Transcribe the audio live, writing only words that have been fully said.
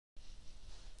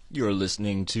You're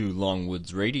listening to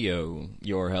Longwoods Radio,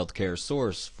 your healthcare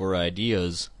source for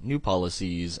ideas, new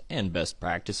policies, and best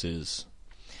practices.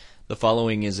 The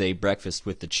following is a Breakfast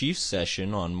with the Chiefs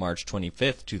session on March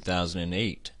 25,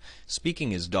 2008.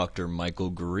 Speaking is Dr. Michael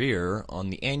Greer on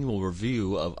the annual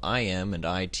review of IM and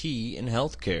IT in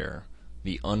healthcare,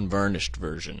 the unvarnished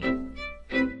version.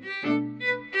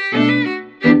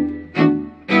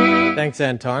 Thanks,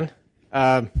 Anton.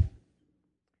 So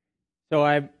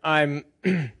I'm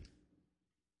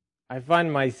I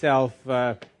find myself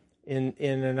in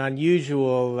an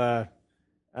unusual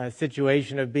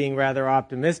situation of being rather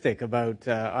optimistic about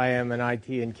IM and IT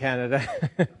in Canada,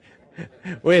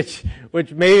 which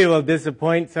maybe will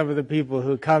disappoint some of the people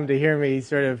who come to hear me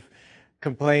sort of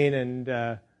complain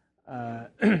and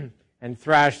and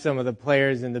thrash some of the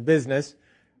players in the business.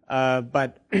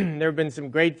 But there have been some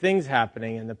great things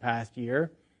happening in the past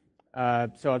year,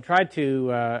 so I'll try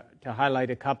to highlight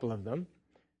a couple of them.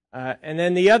 And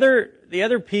then the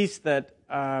other piece that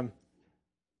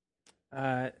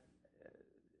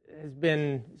has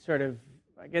been sort of,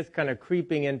 I guess, kind of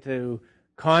creeping into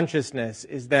consciousness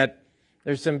is that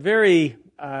there's some very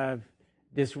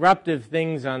disruptive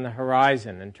things on the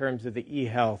horizon in terms of the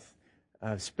e-health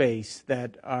space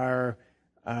that are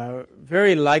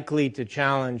very likely to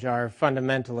challenge our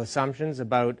fundamental assumptions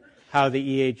about how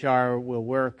the EHR will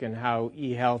work and how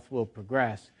e-health will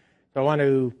progress. So I want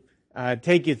to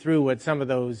take you through what some of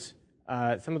those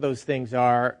things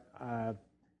are,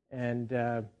 and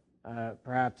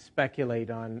perhaps speculate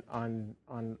on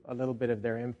a little bit of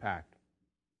their impact.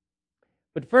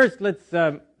 But first, let's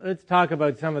talk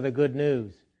about some of the good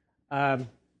news. So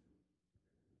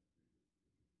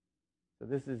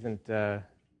this isn't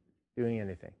doing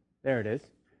anything. There it is.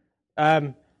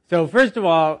 So first of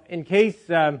all, in case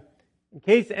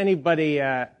anybody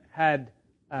had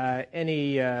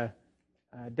any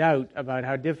doubt about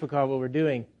how difficult what we're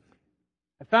doing,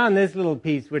 I found this little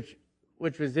piece which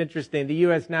was interesting. The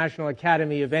U.S. National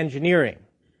Academy of Engineering,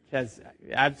 which has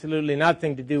absolutely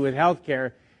nothing to do with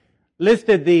healthcare,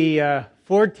 listed the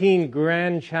 14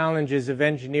 grand challenges of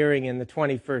engineering in the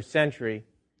 21st century,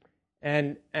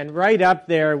 and right up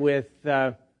there with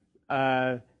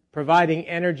providing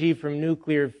energy from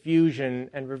nuclear fusion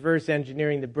and reverse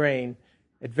engineering the brain,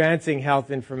 advancing health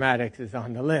informatics is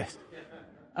on the list.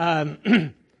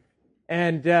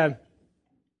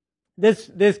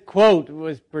 This quote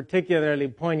was particularly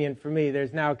poignant for me.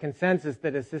 There's now consensus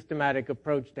that a systematic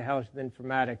approach to health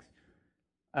informatics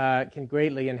can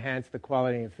greatly enhance the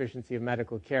quality and efficiency of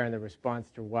medical care in the response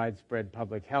to widespread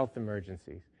public health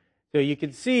emergencies. So you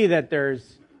can see that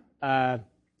there's a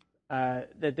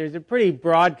pretty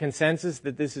broad consensus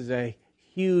that this is a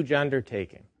huge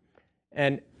undertaking.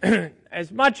 And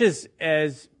as much as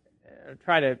I'll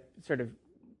try to sort of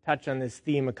touch on this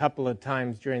theme a couple of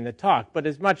times during the talk, but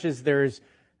as much as there's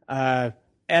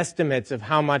estimates of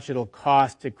how much it'll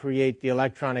cost to create the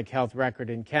electronic health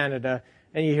record in Canada,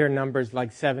 and you hear numbers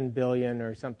like $7 billion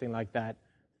or something like that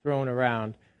thrown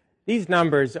around, these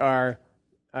numbers are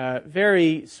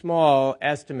very small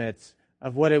estimates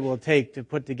of what it will take to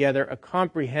put together a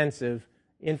comprehensive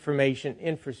information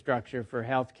infrastructure for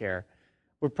healthcare.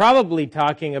 We're probably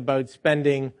talking about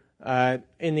spending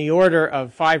in the order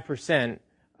of 5%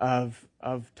 of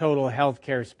total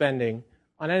healthcare spending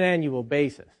on an annual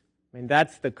basis. I mean,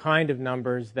 that's the kind of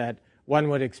numbers that one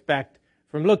would expect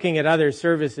from looking at other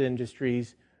service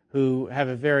industries who have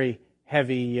a very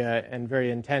heavy and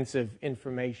very intensive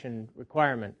information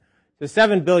requirement. So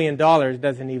 $7 billion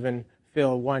doesn't even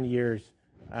fill 1 year's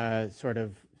sort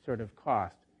of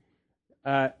cost.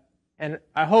 And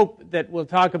I hope that we'll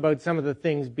talk about some of the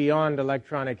things beyond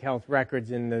electronic health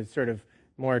records in the sort of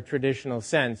more traditional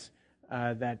sense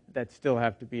that still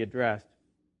have to be addressed.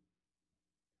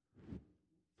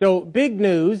 So big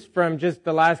news from just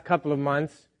the last couple of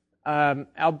months,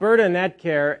 Alberta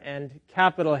Netcare and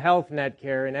Capital Health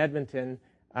Netcare in Edmonton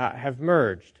have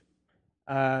merged.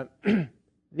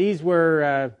 These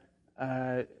were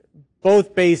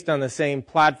both based on the same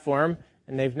platform,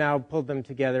 and they've now pulled them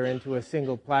together into a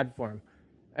single platform.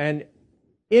 And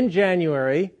in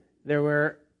January, there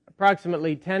were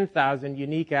approximately 10,000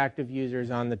 unique active users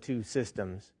on the two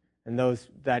systems, and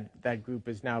that group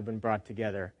has now been brought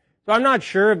together. So I'm not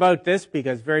sure about this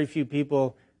because very few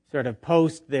people sort of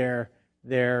post their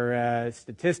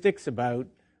statistics about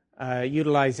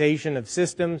utilization of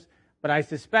systems, but I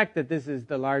suspect that this is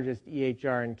the largest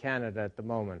EHR in Canada at the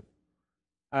moment.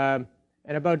 And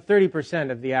about 30%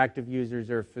 of the active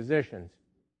users are physicians.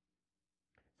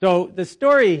 So the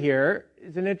story here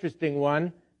is an interesting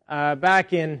one.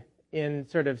 Back in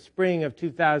sort of spring of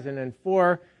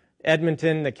 2004,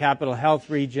 Edmonton, the Capital Health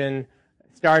region,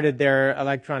 started their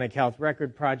electronic health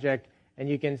record project. And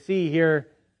you can see here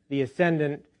the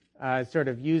ascendant sort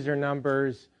of user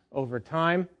numbers over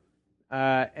time.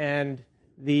 And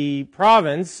the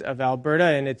province of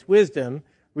Alberta, in its wisdom,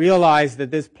 realized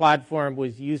that this platform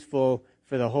was useful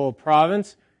for the whole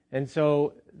province. And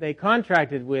so they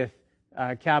contracted with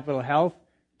Capital Health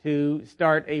to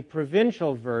start a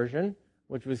provincial version,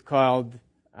 which was called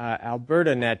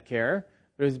Alberta Netcare.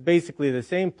 It was basically the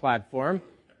same platform.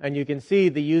 And you can see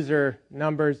the user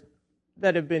numbers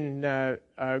that have been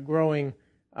growing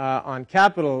on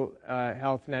Capital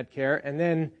Health Netcare. And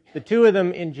then the two of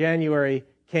them in January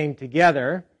came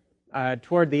together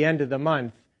toward the end of the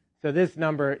month. So this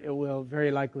number, it will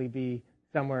very likely be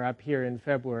somewhere up here in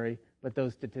February, but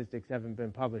those statistics haven't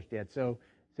been published yet. So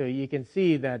you can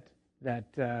see that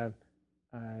there's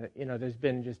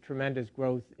been just tremendous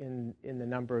growth in the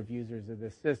number of users of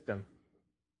this system.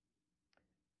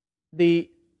 The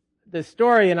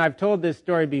story, and I've told this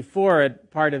story before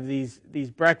at part of these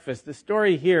breakfasts, the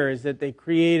story here is that they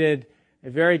created a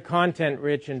very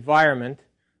content-rich environment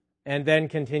and then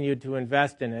continued to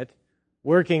invest in it,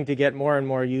 working to get more and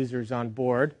more users on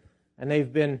board. And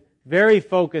they've been very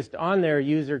focused on their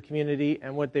user community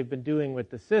and what they've been doing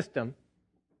with the system.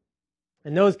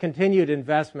 And those continued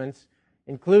investments,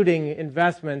 including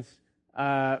investments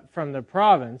from the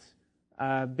province,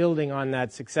 building on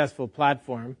that successful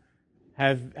platform,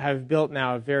 have built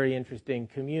now a very interesting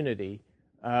community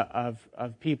of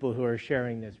people who are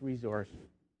sharing this resource.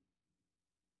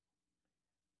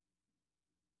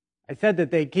 I said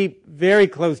that they keep very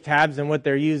close tabs on what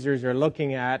their users are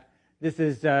looking at. This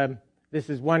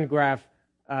is one graph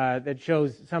that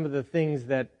shows some of the things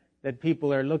that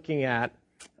people are looking at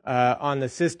on the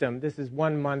system. This is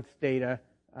 1 month's data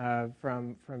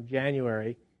from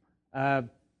January. The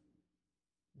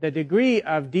degree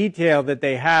of detail that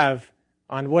they have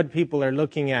on what people are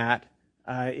looking at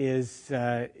is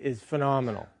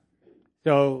phenomenal.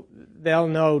 So they'll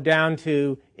know down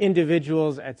to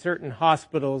individuals at certain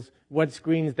hospitals, what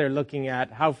screens they're looking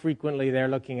at, how frequently they're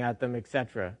looking at them,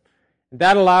 etc.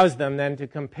 That allows them then to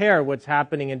compare what's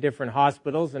happening in different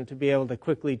hospitals and to be able to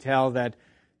quickly tell that,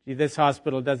 gee, this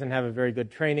hospital doesn't have a very good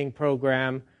training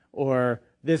program, or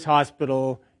this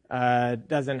hospital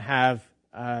doesn't have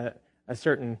a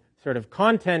certain sort of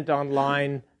content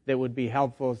online that would be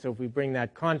helpful. So if we bring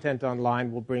that content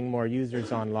online, we'll bring more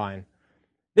users online.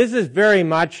 This is very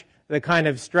much the kind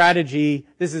of strategy,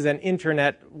 this is an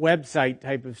internet website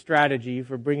type of strategy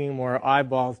for bringing more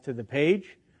eyeballs to the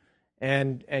page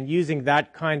and using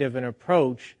that kind of an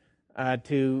approach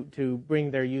to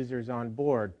bring their users on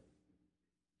board.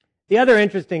 The other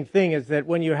interesting thing is that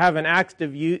when you have an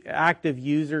active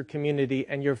user community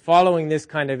and you're following this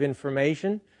kind of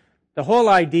information, the whole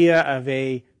idea of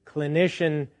a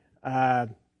clinician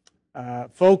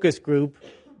focus group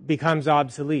becomes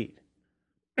obsolete.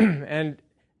 And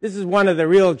this is one of the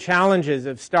real challenges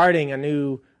of starting a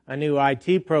new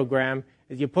IT program,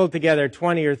 is you pull together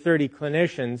 20 or 30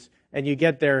 clinicians and you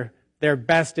get their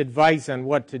best advice on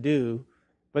what to do.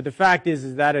 But the fact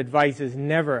is that advice is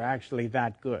never actually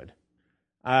that good.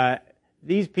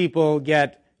 These people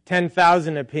get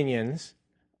 10,000 opinions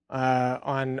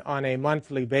on a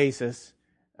monthly basis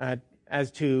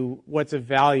as to what's of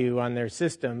value on their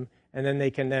system, and then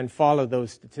they can then follow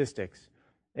those statistics.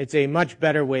 It's a much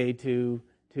better way to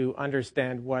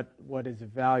understand what is of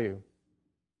value.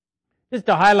 Just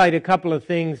to highlight a couple of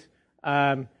things,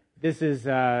 this is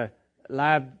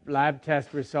lab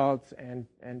test results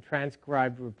and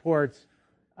transcribed reports.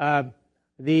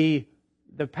 The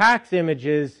PACS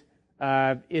images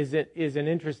is an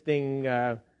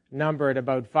interesting number at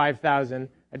about 5,000.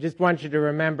 I just want you to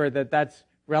remember that that's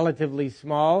relatively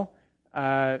small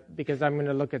because I'm going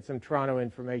to look at some Toronto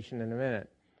information in a minute.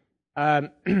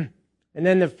 And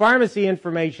then the Pharmacy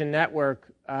Information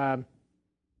Network,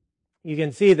 you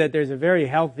can see that there's a very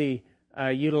healthy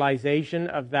utilization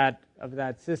of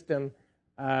that system.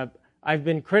 I've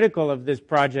been critical of this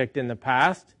project in the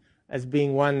past as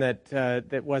being one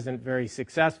that wasn't very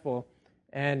successful,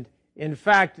 and in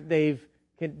fact they've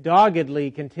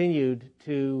doggedly continued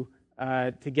to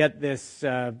get this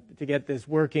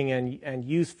working and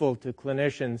useful to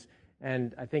clinicians,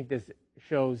 and I think this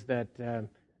shows that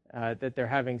they're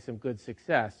having some good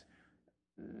success.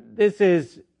 This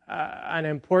is an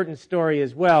important story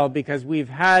as well, because we've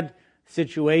had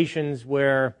situations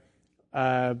where,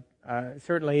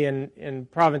 certainly in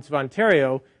province of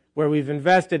Ontario, where we've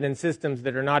invested in systems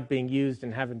that are not being used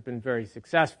and haven't been very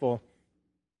successful.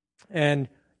 And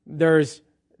there's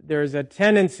a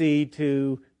tendency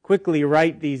to quickly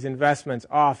write these investments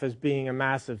off as being a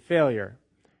massive failure.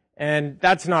 And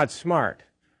that's not smart.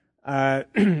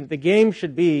 The game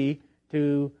should be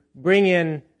to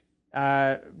bring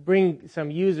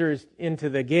some users into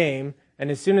the game,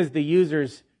 and as soon as the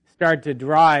users start to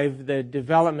drive the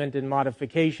development and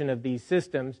modification of these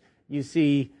systems, you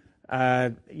see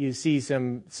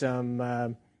some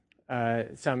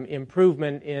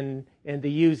improvement in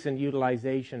the use and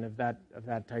utilization of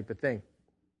that type of thing.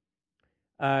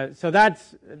 So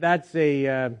that's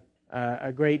a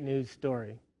great news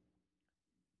story.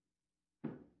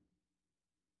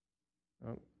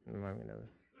 Oh, I'm going to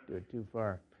do it too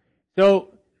far. So,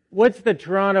 what's the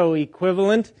Toronto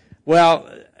equivalent? Well,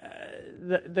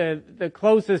 the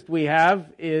closest we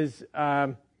have is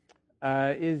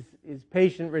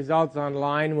Patient Results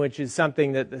Online, which is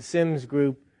something that the SIMS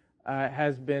group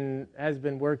has been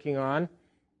working on.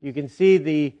 You can see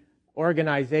the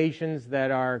organizations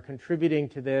that are contributing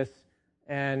to this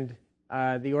and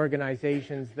the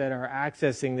organizations that are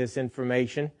accessing this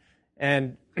information.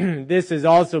 And this has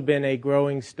also been a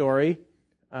growing story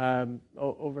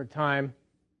over time.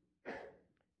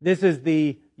 This is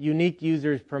the unique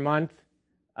users per month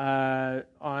on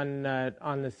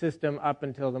the system up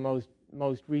until the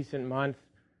most recent month.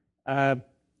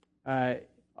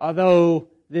 Although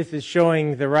this is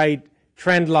showing the right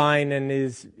trend line and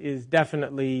is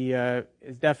definitely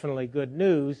good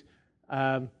news,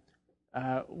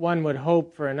 one would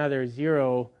hope for another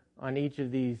 0 on each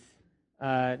of these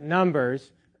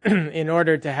numbers in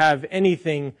order to have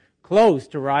anything close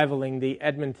to rivaling the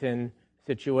Edmonton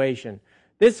situation.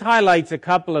 This highlights a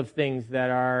couple of things that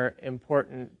are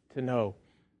important to know.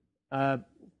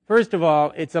 First of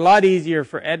all, it's a lot easier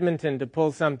for Edmonton to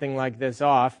pull something like this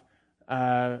off,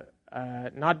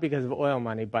 not because of oil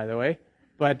money, by the way,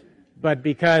 but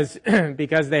because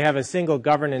they have a single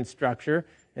governance structure,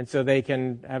 and so they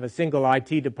can have a single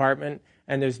IT department,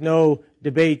 and there's no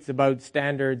debates about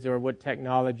standards or what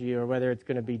technology or whether it's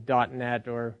going to be .NET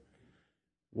or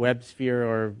WebSphere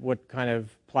or what kind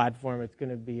of platform it's going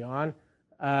to be on.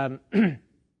 And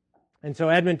so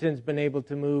Edmonton's been able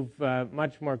to move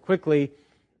much more quickly.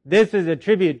 This is a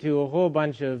tribute to a whole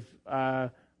bunch of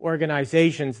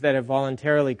organizations that have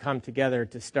voluntarily come together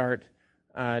to start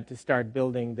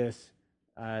building this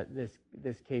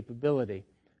capability.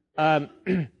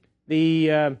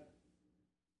 The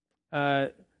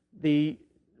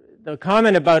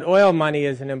comment about oil money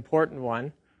is an important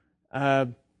one.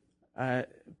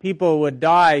 People would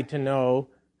die to know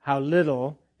how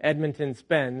little Edmonton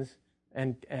spends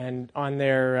and on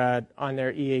their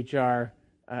EHR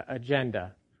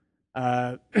agenda.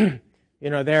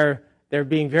 They're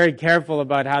being very careful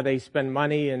about how they spend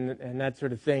money and that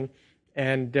sort of thing.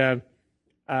 And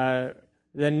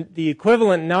then the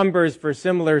equivalent numbers for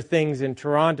similar things in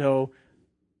Toronto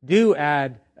do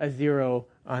add a 0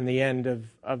 on the end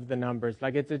of the numbers.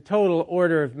 Like, it's a total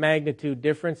order of magnitude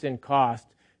difference in cost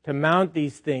to mount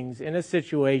these things in a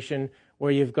situation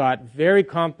where you've got very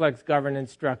complex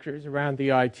governance structures around the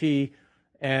IT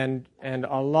and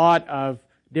a lot of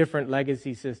different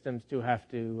legacy systems to have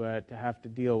to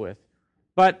deal with.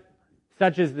 But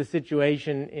such is the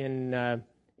situation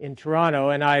in Toronto.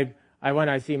 And when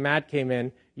I see Matt came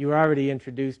in, you were already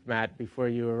introduced, Matt, before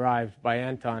you arrived by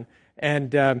Anton.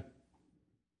 And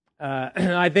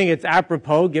I think it's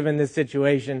apropos, given this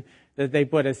situation, that they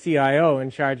put a CIO in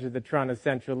charge of the Toronto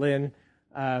Central Inn,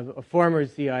 a former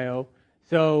CIO.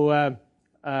 So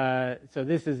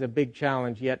this is a big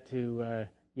challenge yet to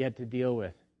deal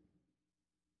with.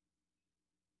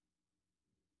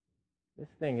 This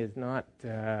thing is not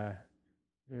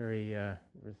very. There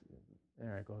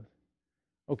it goes.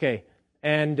 Okay,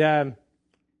 and the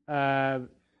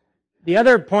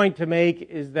other point to make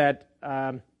is that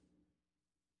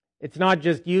it's not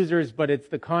just users, but it's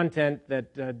the content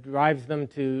that drives them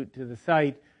to the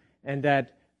site, and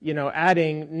that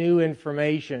adding new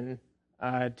information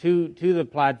to the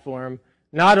platform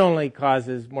not only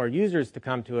causes more users to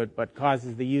come to it, but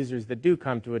causes the users that do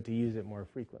come to it to use it more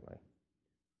frequently.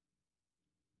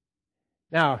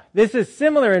 Now, this is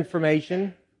similar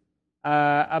information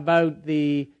about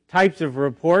the types of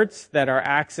reports that are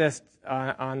accessed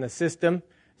on the system.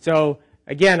 So,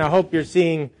 again, I hope you're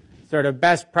seeing sort of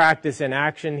best practice in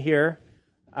action here,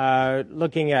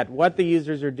 looking at what the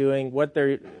users are doing,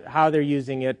 how they're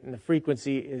using it, and the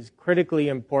frequency is critically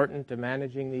important to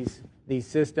managing these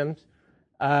systems.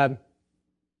 Note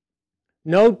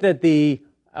that the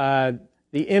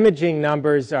imaging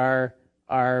numbers are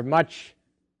much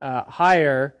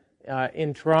higher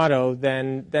in Toronto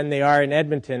than they are in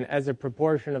Edmonton as a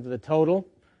proportion of the total.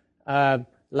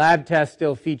 Lab tests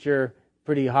still feature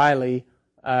pretty highly.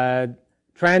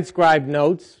 Transcribed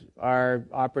notes are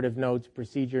operative notes,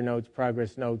 procedure notes,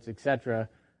 progress notes, etc.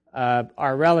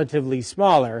 are relatively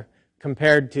smaller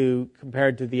compared to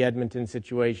the Edmonton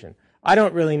situation. I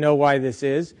don't really know why this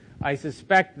is. I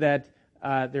suspect that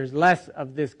there's less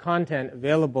of this content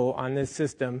available on this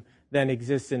system than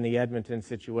exists in the Edmonton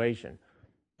situation.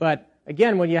 But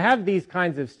again, when you have these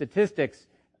kinds of statistics,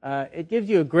 it gives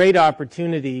you a great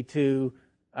opportunity to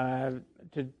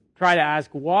try to ask,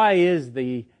 why is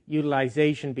the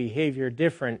utilization behavior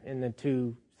different in the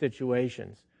two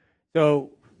situations? So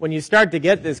when you start to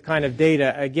get this kind of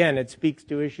data, again, it speaks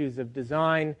to issues of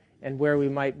design and where we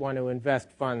might want to invest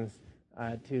funds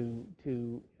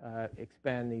to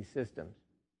expand these systems.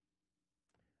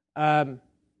 Now,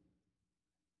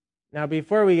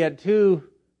 before we get too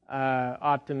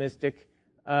optimistic,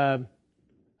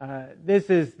 this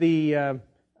is the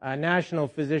National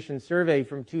Physician Survey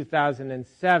from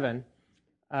 2007,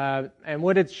 and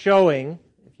what it's showing,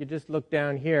 if you just look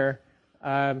down here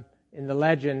in the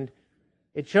legend,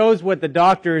 it shows what the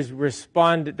doctors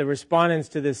the respondents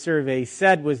to this survey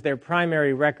said was their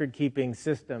primary record-keeping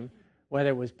system, whether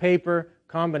it was paper,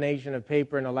 combination of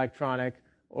paper and electronic,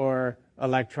 or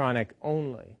electronic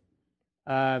only.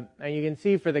 And you can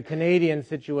see for the Canadian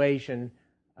situation,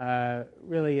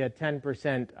 really a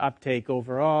 10% uptake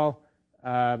overall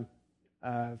for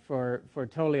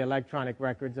totally electronic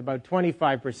records. About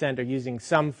 25% are using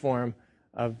some form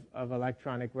of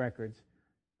electronic records.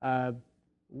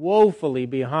 Woefully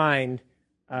behind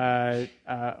a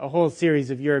whole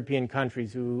series of European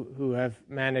countries who have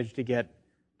managed to get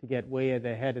way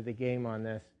ahead of the game on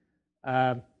this.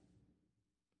 And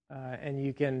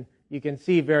you can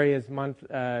see various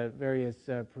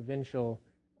provincial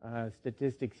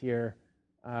statistics here.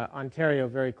 Ontario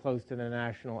very close to the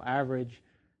national average.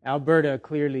 Alberta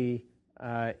clearly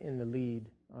in the lead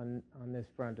on this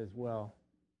front as well.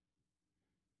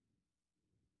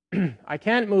 I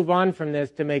can't move on from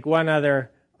this to make one other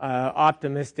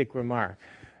optimistic remark.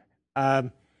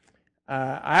 I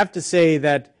have to say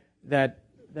that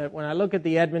when I look at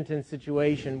the Edmonton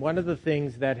situation, one of the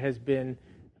things that has been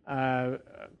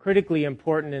critically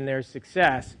important in their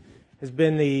success has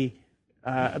been the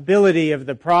ability of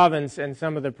the province and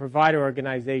some of the provider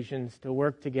organizations to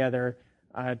work together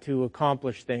to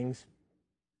accomplish things,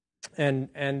 and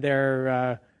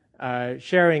their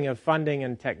sharing of funding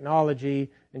and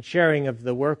technology and sharing of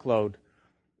the workload.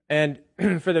 And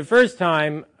for the first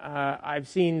time, I've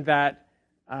seen that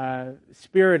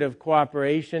spirit of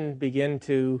cooperation begin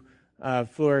to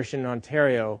flourish in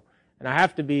Ontario. And I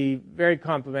have to be very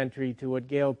complimentary to what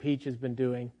Gail Peach has been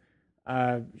doing.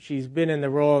 She's been in the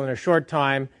role in a short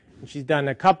time, and she's done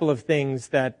a couple of things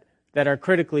that are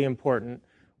critically important.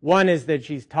 One is that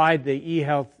she's tied the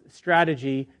e-health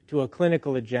strategy to a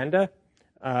clinical agenda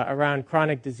around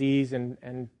chronic disease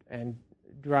and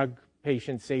drug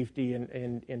patient safety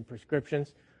in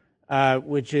prescriptions,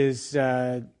 which is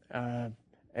a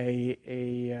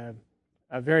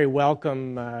very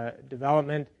welcome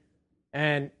development.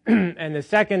 And the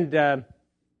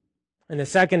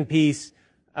second piece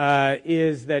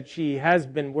is that she has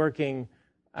been working,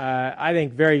 I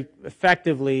think, very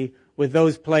effectively with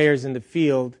those players in the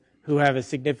field who have a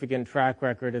significant track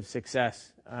record of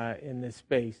success in this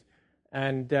space.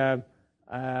 And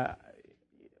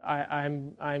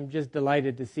I'm just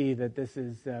delighted to see that this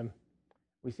is.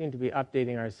 We seem to be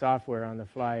updating our software on the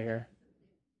fly here.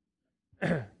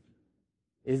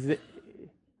 Is it?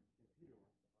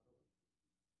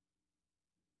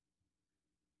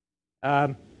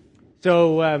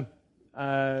 So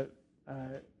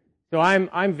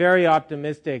I'm very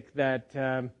optimistic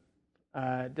that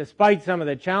despite some of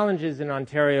the challenges in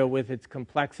Ontario with its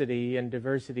complexity and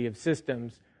diversity of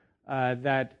systems,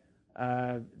 that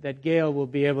Gail will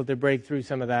be able to break through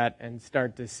some of that and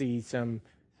start to see some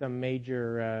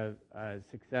major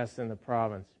success in the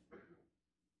province.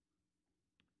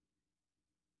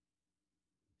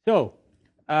 So.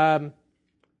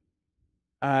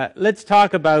 Let's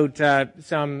talk about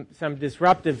some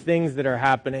disruptive things that are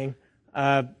happening.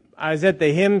 I was at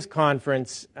the HIMSS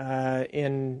conference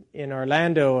in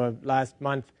Orlando last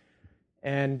month,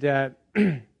 and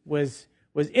was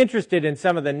interested in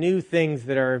some of the new things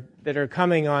that are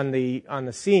coming on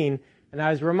the scene. And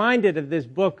I was reminded of this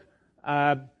book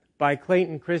by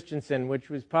Clayton Christensen,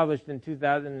 which was published in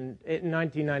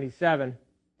 1997.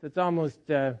 So it's almost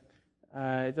it's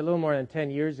a little more than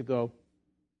 10 years ago.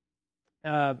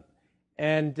 It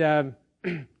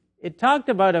talked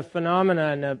about a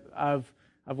phenomenon of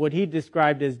what he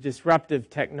described as disruptive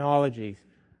technologies.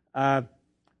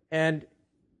 And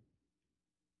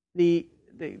the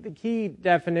key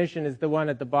definition is the one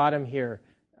at the bottom here.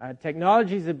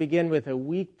 Technologies that begin with a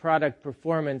weak product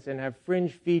performance and have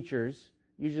fringe features,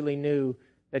 usually new,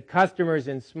 that customers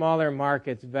in smaller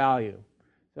markets value.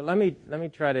 So let me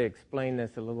try to explain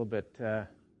this a little bit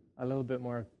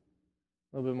more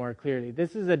clearly.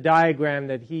 This is a diagram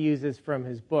that he uses from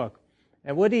his book,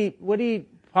 and what he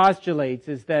postulates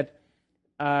is that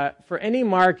for any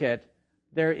market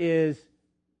there is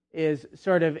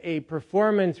sort of a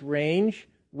performance range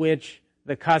which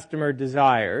the customer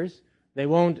desires. They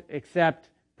won't accept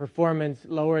performance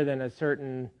lower than a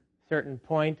certain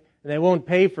point, and they won't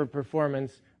pay for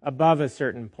performance above a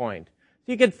certain point.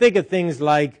 So you could think of things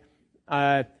like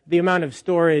the amount of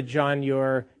storage on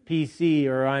your PC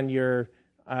or on your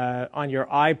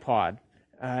iPod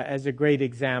as a great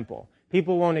example.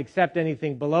 People won't accept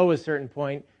anything below a certain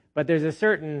point, but there's a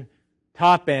certain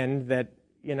top end that,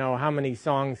 how many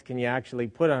songs can you actually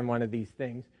put on one of these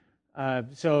things?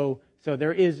 So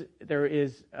there is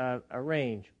a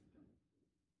range.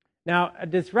 Now, a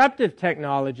disruptive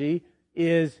technology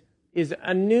is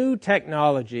a new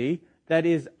technology that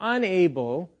is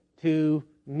unable to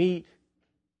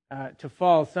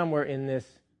fall somewhere in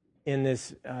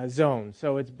this zone.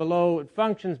 So it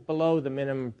functions below the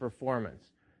minimum performance.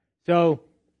 So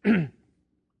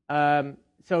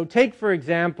take, for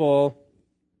example,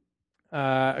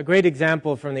 a great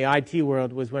example from the IT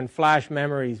world was when flash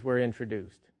memories were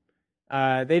introduced.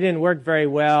 They didn't work very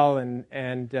well,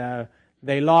 and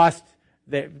they lost.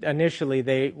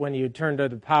 Initially, when you turned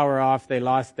the power off, they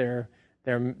lost their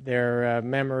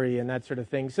memory and that sort of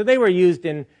thing. So they were used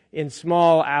in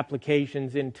small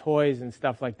applications, in toys and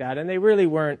stuff like that, and they really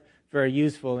weren't very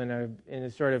useful in a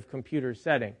sort of computer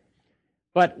setting.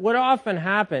 But what often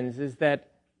happens is that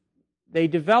they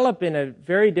develop in a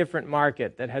very different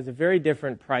market that has a very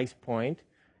different price point,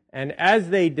 and as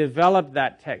they develop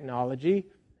that technology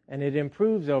and it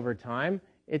improves over time,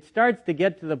 it starts to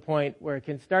get to the point where it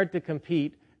can start to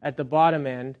compete at the bottom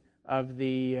end of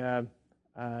the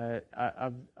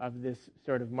of this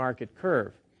sort of market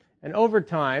curve. And over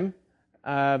time,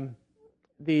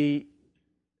 this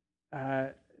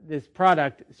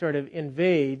product sort of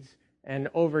invades and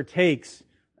overtakes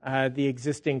the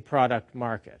existing product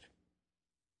market.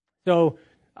 So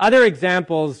other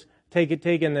examples take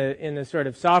in the sort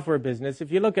of software business.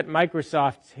 If you look at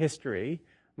Microsoft's history,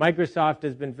 Microsoft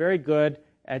has been very good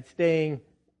at staying,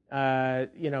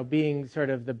 being sort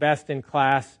of the best in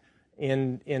class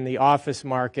in the Office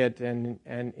market and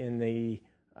in the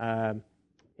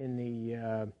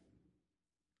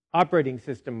operating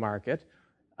system market.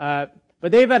 But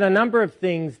they've had a number of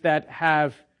things that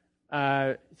have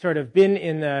sort of been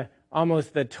in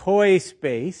almost the toy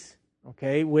space,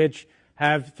 okay, which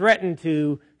have threatened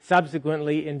to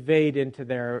subsequently invade into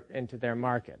their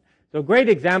market. So a great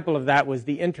example of that was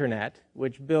the Internet,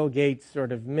 which Bill Gates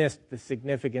sort of missed the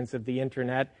significance of the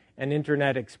Internet, and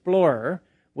Internet Explorer,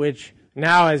 which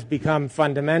now has become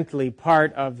fundamentally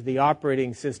part of the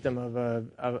operating system of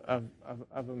a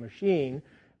machine.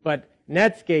 But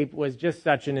Netscape was just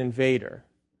such an invader,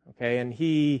 okay, and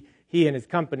he and his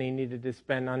company needed to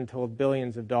spend untold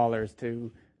billions of dollars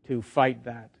to fight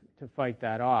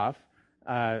that off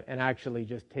and actually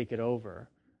just take it over.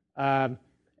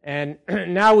 And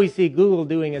now we see Google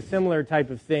doing a similar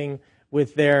type of thing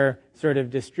with their sort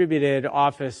of distributed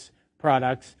Office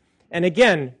products. And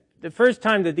again, the first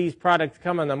time that these products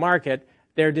come on the market,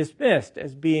 they're dismissed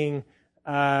as being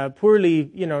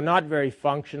poorly, not very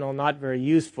functional, not very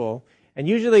useful, and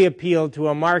usually appeal to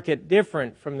a market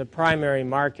different from the primary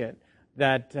market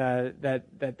that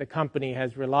the company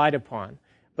has relied upon.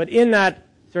 But in that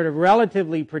sort of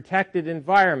relatively protected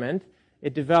environment,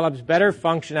 it develops better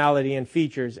functionality and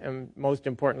features, and most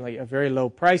importantly, a very low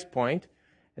price point,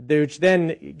 which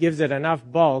then gives it enough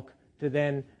bulk to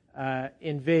then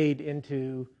invade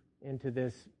into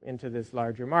this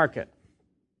larger market.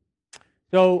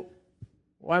 So,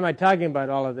 why am I talking about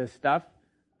all of this stuff?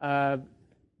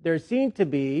 There seem to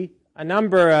be a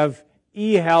number of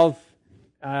e-health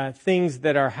things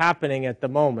that are happening at the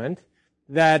moment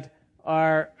that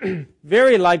are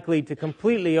very likely to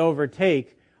completely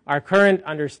overtake our current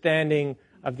understanding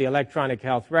of the electronic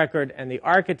health record and the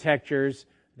architectures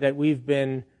that we've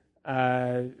been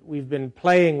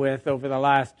playing with over the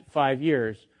last 5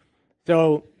 years.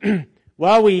 So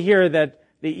while we hear that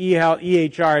the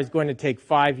EHR is going to take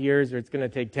 5 years or it's going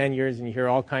to take 10 years, and you hear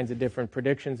all kinds of different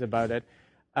predictions about it,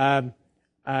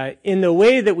 in the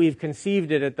way that we've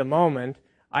conceived it at the moment,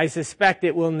 I suspect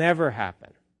it will never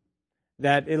happen,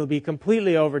 that it'll be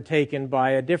completely overtaken by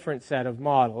a different set of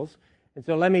models. And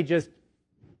so let me just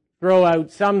throw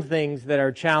out some things that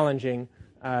are challenging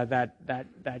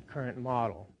that current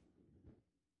model.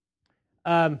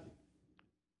 Let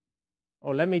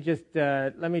me just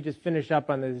finish up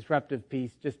on the disruptive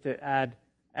piece, just to add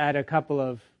at a couple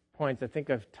of points. I think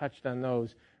I've touched on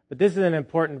those. But this is an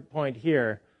important point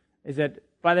here, is that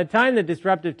by the time the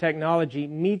disruptive technology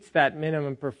meets that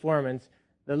minimum performance,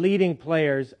 the leading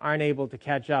players aren't able to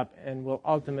catch up and will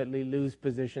ultimately lose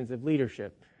positions of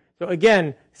leadership. So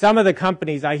again, some of the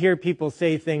companies, I hear people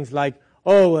say things like,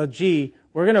 oh, well, gee,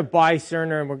 we're going to buy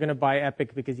Cerner and we're going to buy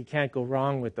Epic because you can't go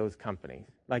wrong with those companies.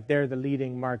 Like they're the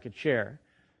leading market share.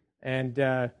 And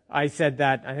I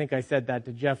think I said that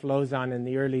to Jeff Lozon in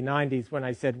the early 90s when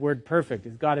I said WordPerfect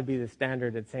has got to be the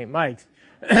standard at St. Mike's.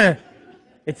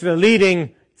 It's the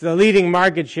leading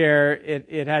market share.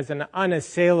 It has an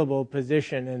unassailable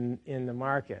position in the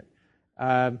market.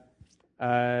 I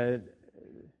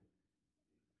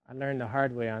learned the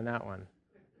hard way on that one.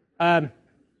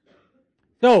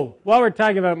 So while we're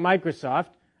talking about Microsoft,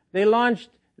 they launched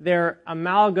their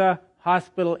Amalga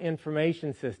Hospital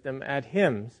Information System at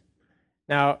HIMSS.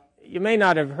 Now, you may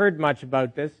not have heard much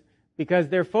about this because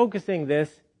they're focusing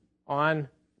this on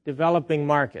developing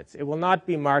markets. It will not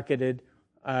be marketed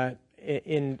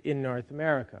in North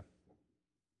America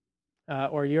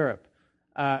or Europe.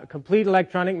 Complete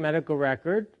electronic medical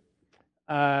record.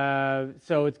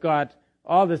 So it's got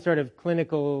all the sort of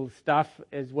clinical stuff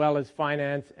as well as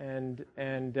finance and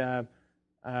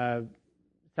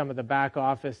some of the back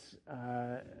office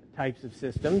types of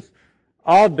systems,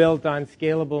 all built on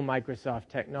scalable Microsoft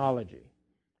technology.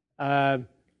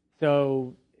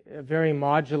 So a very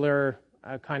modular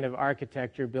kind of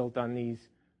architecture built on these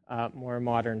more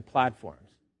modern platforms.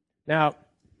 Now,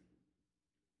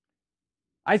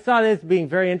 I saw this being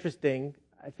very interesting.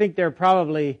 I think they're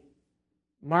probably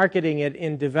marketing it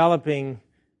in developing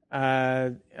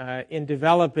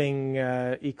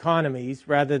economies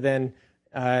rather than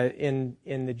in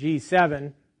the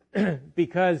G7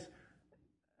 because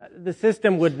the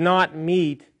system would not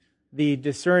meet the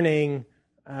discerning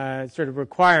sort of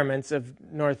requirements of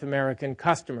North American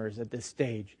customers at this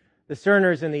stage. The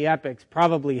Cerners and the Epics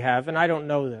probably have, and I don't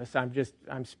know this,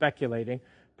 I'm speculating,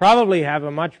 probably have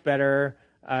a much better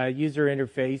user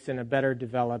interface and a better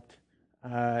developed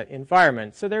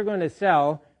environment. So they're going to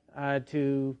sell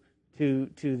to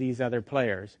these other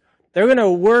players. They're going to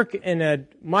work in a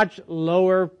much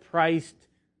lower priced,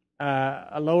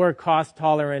 a lower cost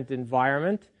tolerant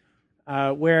environment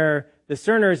where the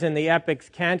Cerners and the Epics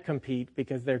can't compete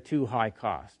because they're too high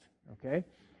cost. Okay,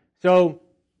 so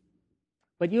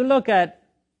but you look at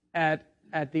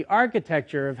the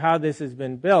architecture of how this has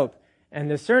been built, and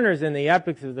the Cerners and the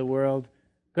Epics of the world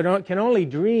can only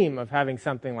dream of having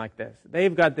something like this.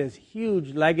 They've got this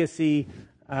huge legacy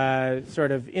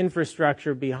sort of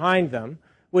infrastructure behind them,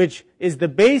 which is the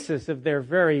basis of their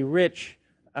very rich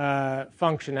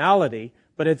functionality,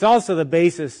 but it's also the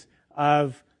basis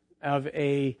of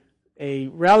a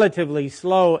relatively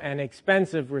slow and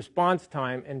expensive response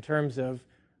time in terms of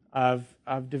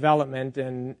development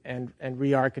and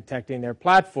re-architecting their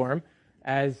platform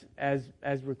as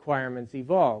requirements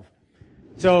evolve.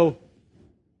 So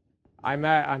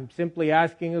I'm simply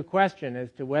asking a question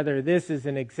as to whether this is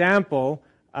an example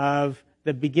of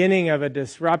the beginning of a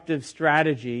disruptive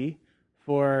strategy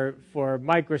for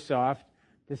Microsoft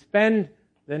to spend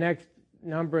the next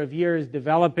number of years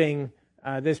developing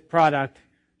this product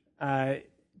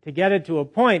to get it to a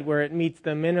point where it meets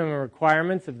the minimum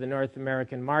requirements of the North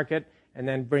American market and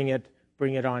then bring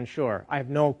it onshore. I have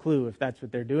no clue if that's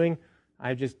what they're doing.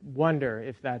 I just wonder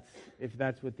if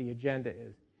that's what the agenda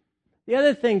is. The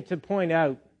other thing to point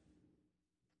out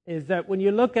is that when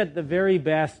you look at the very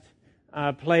best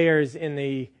players in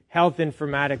the health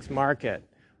informatics market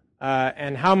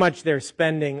and how much they're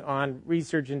spending on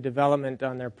research and development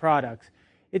on their products,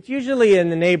 it's usually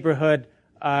in the neighborhood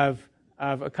of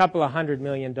a couple of $100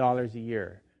 million a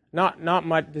year. Not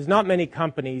much. There's not many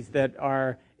companies that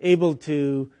are able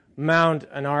to mount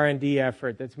an R&D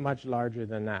effort that's much larger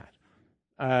than that.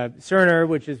 Cerner,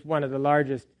 which is one of the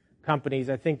largest companies,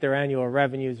 I think their annual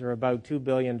revenues are about $2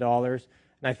 billion, and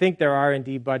I think their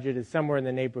R&D budget is somewhere in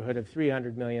the neighborhood of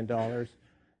 $300 million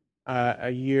a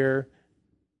year.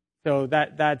 So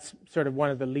that's sort of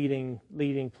one of the leading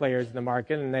players in the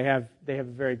market, and they have a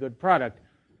very good product.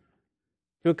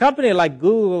 To a company like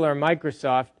Google or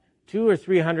Microsoft, $200 or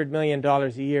 $300 million a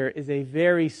year is a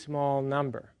very small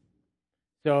number.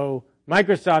 So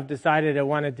Microsoft decided it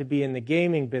wanted to be in the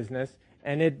gaming business,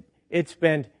 and it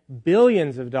spent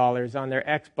billions of dollars on their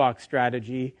Xbox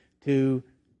strategy to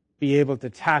be able to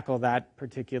tackle that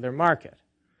particular market.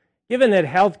 Given that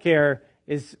healthcare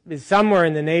is somewhere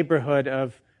in the neighborhood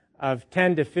of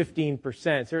 10 to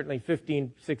 15%, certainly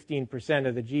 15, 16%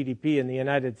 of the GDP in the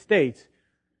United States,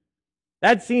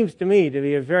 that seems to me to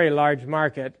be a very large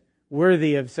market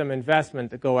worthy of some investment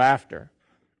to go after.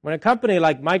 When a company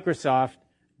like Microsoft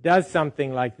does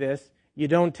something like this, you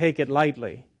don't take it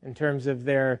lightly in terms of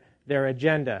their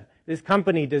agenda. This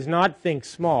company does not think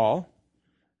small.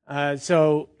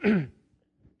 So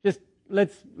just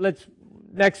let's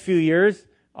next few years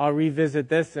I'll revisit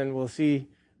this and we'll see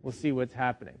what's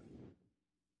happening.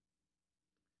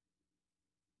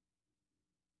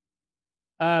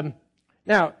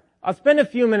 Now, I'll spend a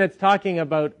few minutes talking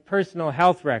about personal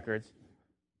health records.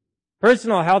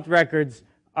 Personal health records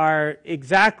are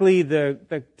exactly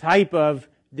the type of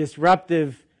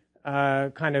disruptive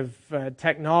kind of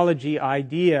technology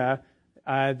idea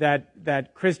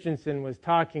that Christensen was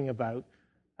talking about,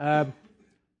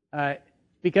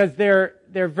 because they're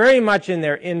very much in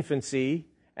their infancy,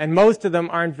 and most of them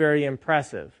aren't very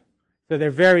impressive, so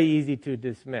they're very easy to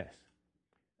dismiss.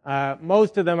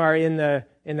 Most of them are in the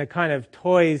kind of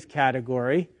toys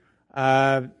category,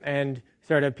 and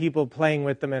sort of people playing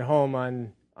with them at home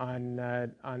on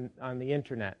the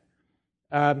internet,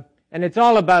 and it's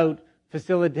all about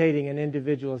facilitating an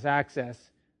individual's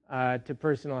access to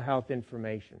personal health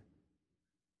information.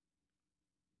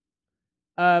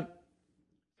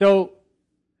 So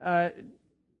a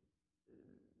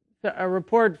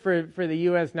report for the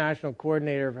U.S. National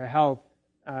Coordinator for Health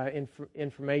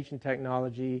Information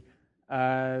Technology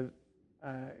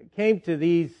came to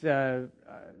these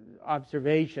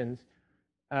observations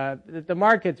that the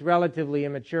market's relatively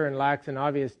immature and lacks an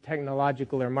obvious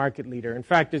technological or market leader. In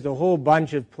fact, there's a whole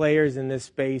bunch of players in this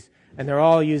space, and they're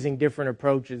all using different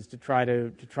approaches to try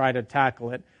to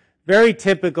tackle it. Very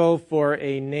typical for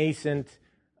a nascent,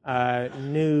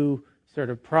 new sort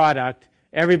of product.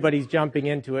 Everybody's jumping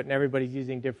into it, and everybody's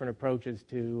using different approaches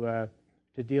to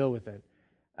deal with it.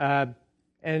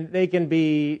 And they can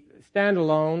be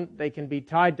standalone, they can be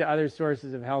tied to other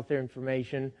sources of health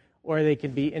information, or they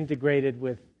can be integrated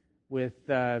with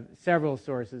several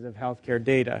sources of healthcare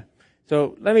data.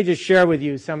 So let me just share with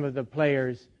you some of the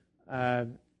players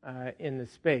in the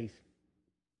space.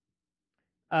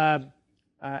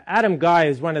 Adam Guy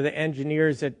is one of the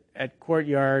engineers at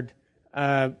Courtyard,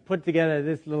 put together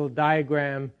this little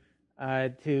diagram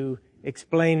to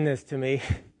explain this to me,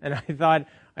 and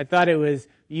I thought it was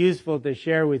useful to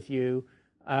share with you.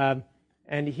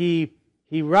 And he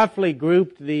roughly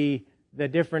grouped the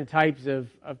different types of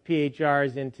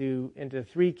PHRs into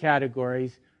three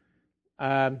categories: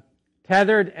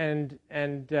 tethered and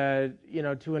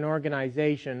to an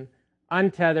organization,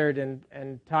 untethered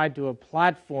and tied to a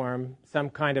platform, some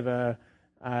kind of a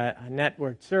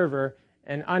networked server,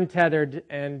 and untethered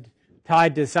and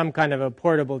tied to some kind of a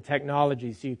portable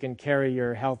technology, so you can carry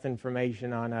your health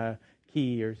information on a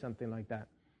key or something like that.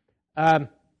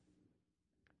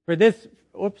 For this,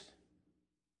 oops,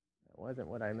 that wasn't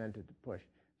what I meant to push.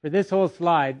 For this whole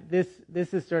slide, this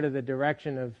is sort of the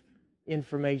direction of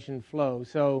information flow.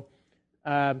 So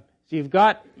you've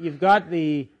got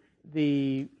the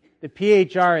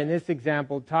PHR in this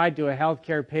example tied to a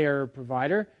healthcare payer or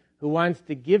provider who wants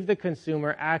to give the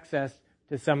consumer access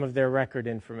to some of their record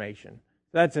information.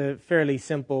 That's a fairly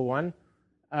simple one.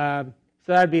 So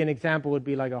that'd be an example, would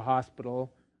be like a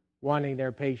hospital wanting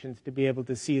their patients to be able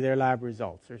to see their lab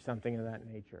results or something of that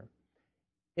nature.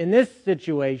 In this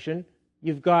situation,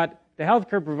 you've got the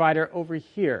healthcare provider over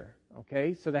here.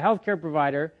 Okay, so the healthcare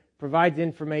provider provides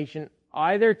information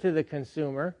either to the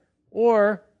consumer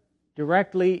or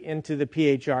directly into the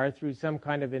PHR through some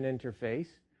kind of an interface.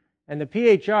 And the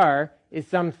PHR is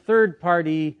some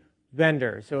third-party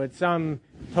vendor. So it's some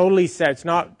totally set. It's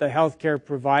not the healthcare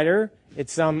provider.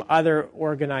 It's some other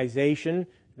organization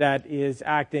that is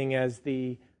acting as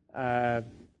the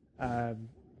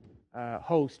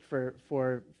host for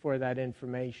that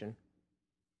information.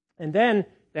 And then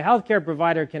the healthcare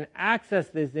provider can access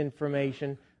this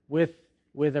information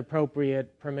with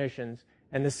appropriate permissions.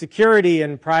 And the security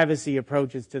and privacy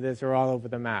approaches to this are all over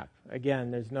the map.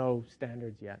 Again, there's no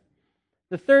standards yet.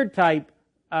 The third type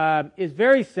is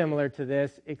very similar to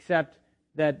this, except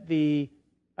that the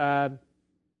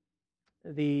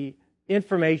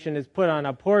information is put on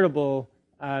a portable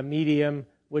medium,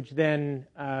 which then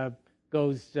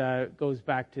goes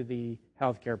back to the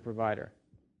healthcare provider.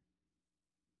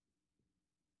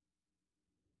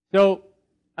 So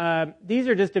these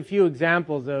are just a few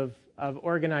examples of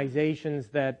organizations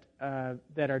that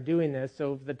are doing this.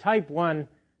 So the Type 1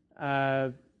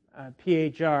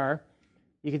 PHR,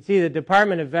 you can see the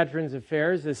Department of Veterans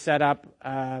Affairs has set up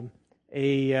a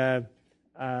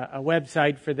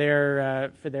website for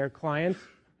their clients,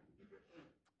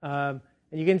 and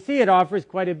you can see it offers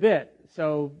quite a bit.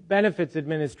 So benefits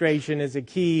administration is a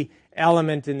key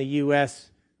element in the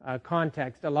U.S.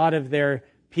 Context. A lot of their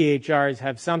PHRs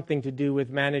have something to do with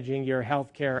managing your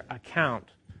healthcare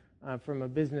account. from a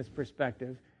business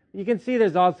perspective. You can see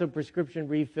there's also prescription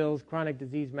refills, chronic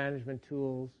disease management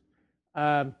tools,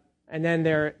 and then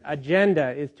their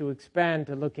agenda is to expand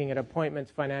to looking at appointments,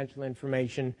 financial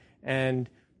information, and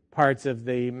parts of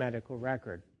the medical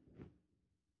record.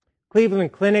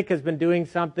 Cleveland Clinic has been doing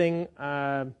something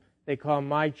they call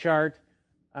MyChart,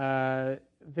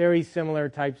 very similar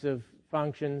types of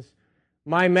functions.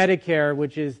 My Medicare,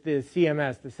 which is the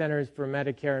CMS, the Centers for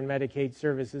Medicare and Medicaid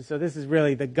Services, so this is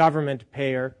really the government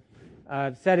payer,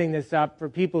 setting this up for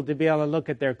people to be able to look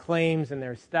at their claims and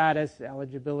their status,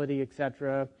 eligibility,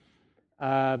 etc.,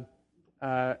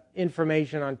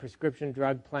 information on prescription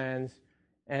drug plans,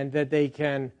 and that they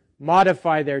can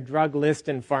modify their drug list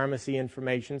and pharmacy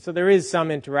information. So there is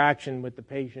some interaction with the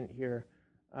patient here,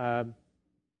 and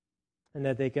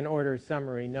that they can order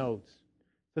summary notes.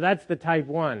 So that's the type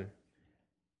 1.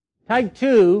 Type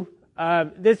 2,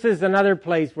 this is another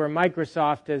place where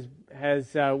Microsoft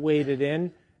has waded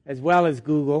in, as well as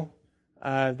Google.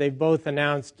 They've both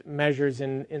announced measures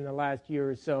in the last year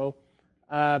or so.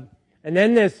 And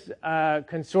then this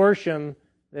consortium,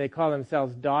 they call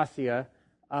themselves DOSIA,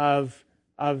 of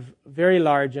very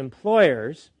large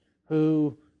employers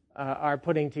who are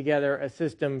putting together a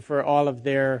system for all of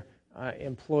their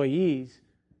employees.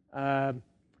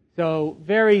 So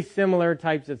very similar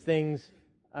types of things.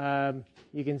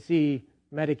 You can see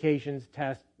medications,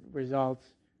 test results,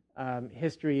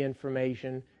 history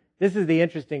information. This is the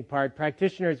interesting part.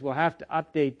 Practitioners will have to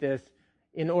update this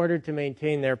in order to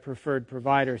maintain their preferred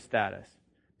provider status.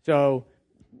 So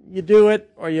you do it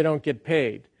or you don't get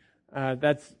paid.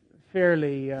 That's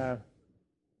fairly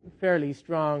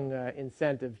strong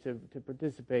incentive to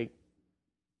participate.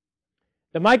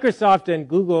 The Microsoft and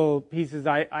Google pieces,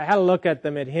 I had a look at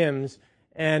them at HIMSS,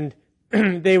 and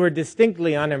they were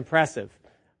distinctly unimpressive.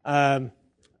 And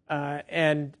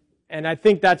I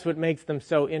think that's what makes them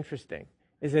so interesting,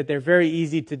 is that they're very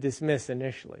easy to dismiss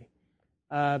initially.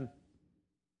 They're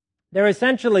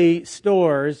essentially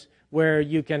stores where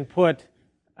you can put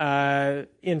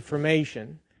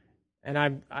information.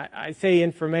 And I say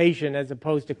information as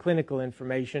opposed to clinical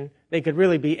information. They could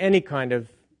really be any kind of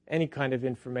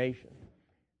information.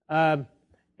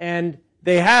 And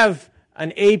they have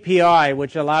an API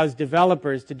which allows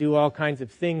developers to do all kinds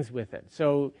of things with it.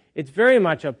 So it's very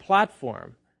much a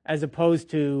platform as opposed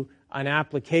to an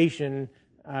application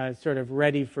sort of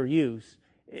ready for use.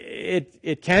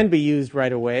 It can be used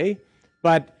right away,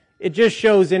 but it just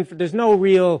shows there's no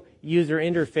real user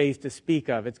interface to speak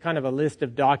of. It's kind of a list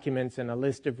of documents and a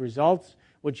list of results,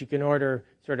 which you can order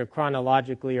sort of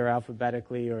chronologically or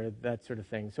alphabetically or that sort of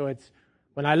thing. So it's,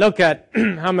 when I look at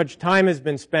how much time has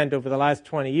been spent over the last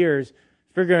 20 years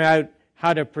figuring out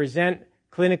how to present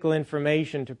clinical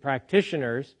information to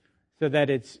practitioners so that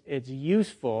it's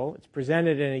useful, it's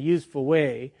presented in a useful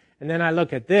way, and then I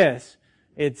look at this,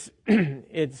 it's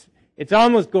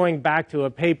almost going back to a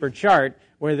paper chart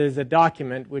where there's a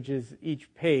document, which is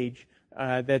each page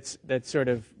that's sort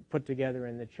of put together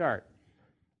in the chart.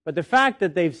 But the fact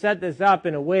that they've set this up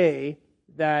in a way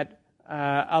that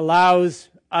allows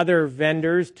other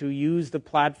vendors to use the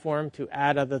platform to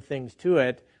add other things to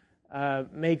it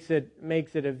makes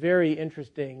it a very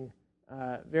interesting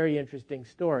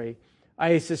story.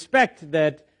 I suspect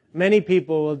that many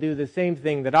people will do the same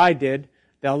thing that I did.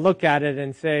 They'll look at it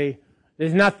and say,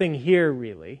 "There's nothing here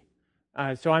really,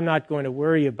 so I'm not going to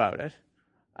worry about it."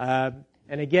 And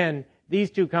again, these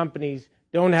two companies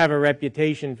don't have a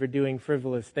reputation for doing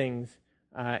frivolous things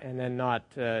and then not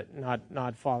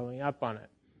following up on it.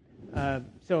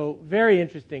 So very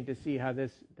interesting to see how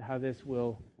this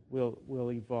will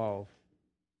evolve.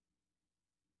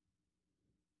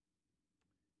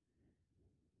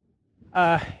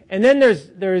 And then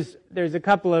there's a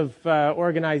couple of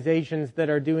organizations that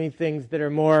are doing things that are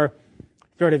more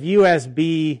sort of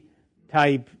USB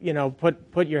type. You know,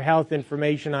 put your health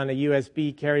information on a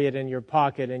USB, carry it in your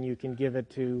pocket, and you can give it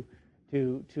to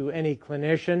any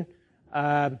clinician.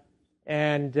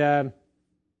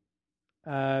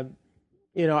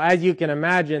 You know, as you can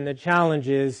imagine, the challenge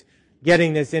is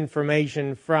getting this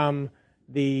information from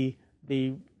the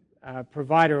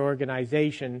provider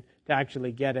organization to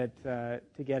actually get it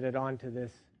onto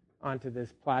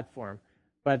this platform.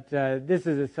 But this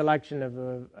is a selection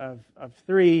of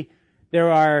 3.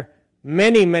 There are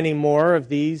many more of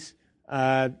these,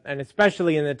 and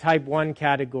especially in the type 1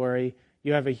 category,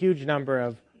 you have a huge number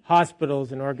of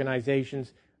hospitals and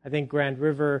organizations. I think Grand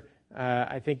River,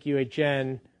 I think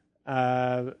UHN,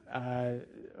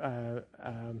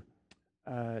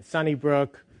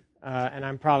 Sunnybrook, and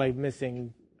I'm probably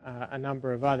missing a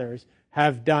number of others,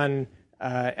 have done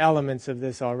elements of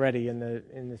this already in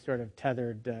the sort of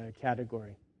tethered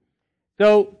category.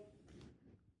 So,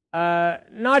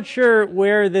 not sure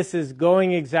where this is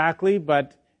going exactly,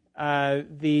 but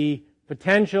the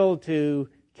potential to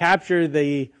capture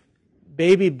the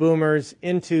baby boomers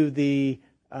into the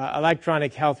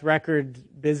electronic health record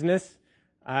business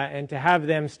and to have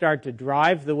them start to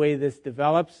drive the way this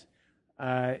develops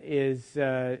is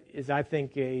I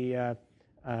think, a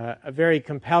very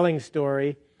compelling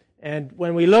story. And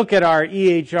when we look at our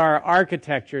EHR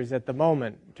architectures at the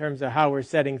moment, in terms of how we're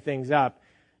setting things up,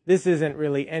 this isn't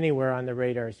really anywhere on the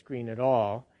radar screen at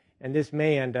all, and this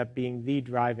may end up being the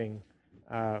driving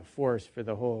force for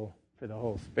the whole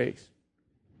space.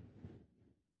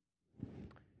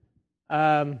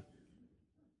 I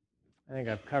think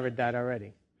I've covered that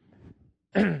already.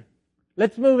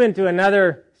 Let's move into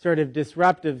another sort of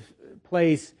disruptive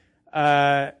place,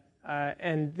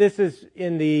 and this is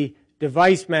in the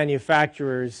device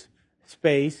manufacturers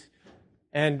space.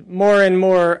 And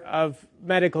more of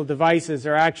medical devices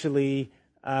are actually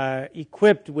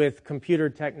equipped with computer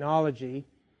technology.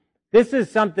 This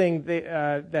is something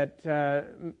that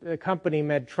the company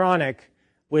Medtronic,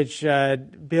 which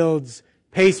builds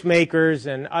pacemakers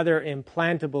and other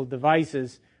implantable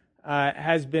devices,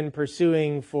 has been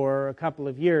pursuing for a couple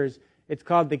of years. It's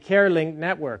called the CareLink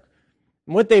network.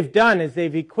 And what they've done is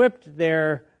they've equipped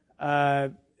their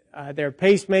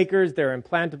pacemakers, their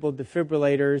implantable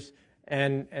defibrillators,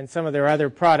 and some of their other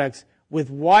products with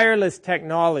wireless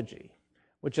technology,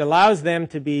 which allows them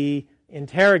to be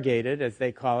interrogated, as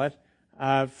they call it,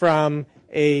 from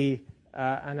an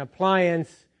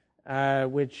appliance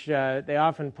which they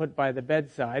often put by the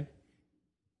bedside,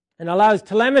 and allows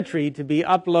telemetry to be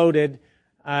uploaded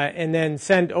and then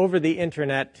sent over the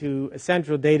internet to a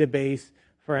central database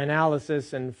for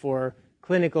analysis and for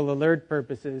clinical alert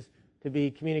purposes to be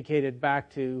communicated back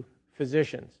to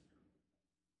physicians.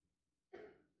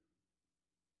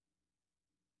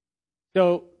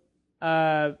 So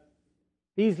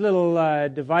these little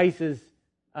devices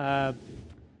are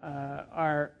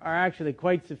actually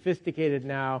quite sophisticated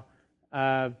now.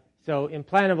 So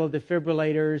implantable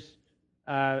defibrillators.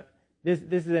 This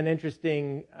is an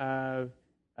interesting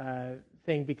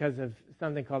thing because of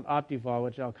something called Optivol,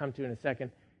 which I'll come to in a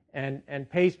second, and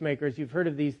pacemakers. You've heard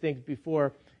of these things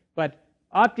before, but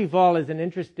Optivol is an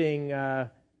interesting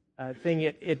thing.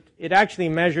 It actually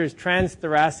measures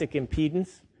transthoracic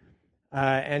impedance,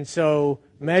 and so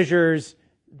measures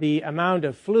the amount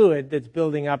of fluid that's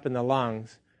building up in the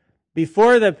lungs.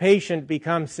 Before the patient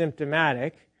becomes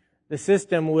symptomatic, the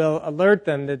system will alert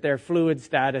them that their fluid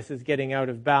status is getting out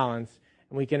of balance,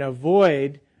 and we can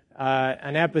avoid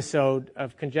an episode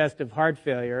of congestive heart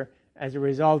failure as a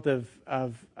result of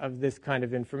this kind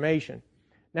of information.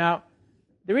 Now,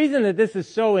 the reason that this is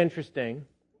so interesting,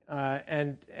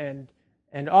 and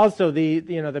also the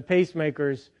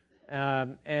pacemakers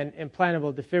and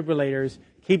implantable defibrillators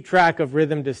keep track of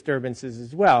rhythm disturbances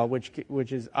as well,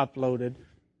 which is uploaded.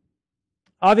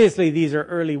 Obviously, these are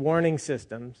early warning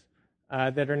systems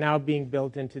that are now being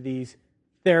built into these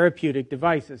therapeutic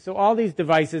devices. So all these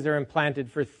devices are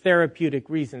implanted for therapeutic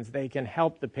reasons. They can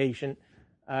help the patient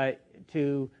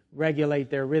to regulate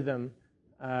their rhythm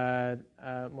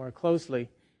more closely.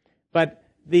 But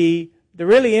the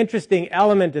really interesting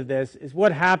element of this is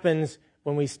what happens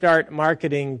when we start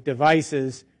marketing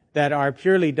devices that are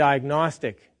purely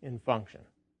diagnostic in function.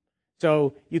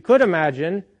 So you could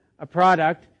imagine a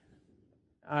product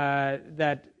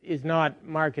that is not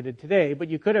marketed today, but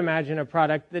you could imagine a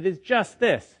product that is just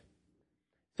this.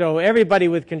 So everybody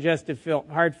with congestive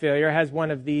heart failure has one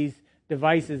of these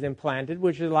devices implanted,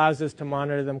 which allows us to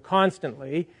monitor them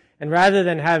constantly. And rather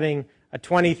than having a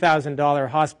 $20,000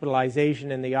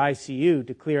 hospitalization in the ICU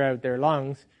to clear out their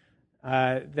lungs,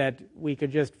 that we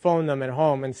could just phone them at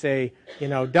home and say,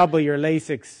 double your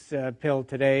Lasix pill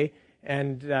today,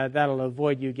 and that'll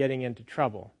avoid you getting into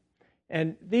trouble.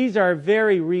 And these are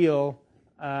very real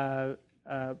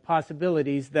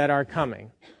possibilities that are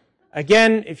coming.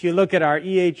 Again, if you look at our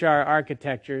EHR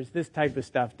architectures, this type of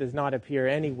stuff does not appear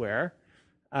anywhere.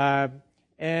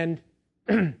 And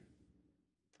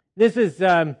this is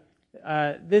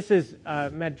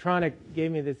Medtronic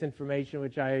gave me this information,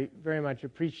 which I very much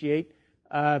appreciate.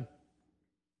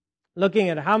 Looking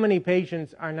at how many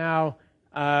patients are now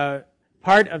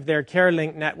part of their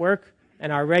CareLink network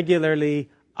and are regularly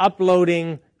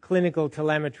uploading clinical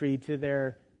telemetry to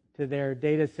their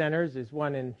data centers. There's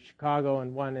one in Chicago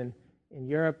and one in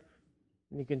Europe.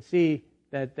 And you can see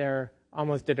that they're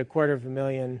almost at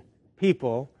 250,000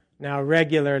 people now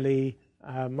regularly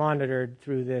monitored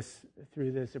through this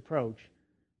approach.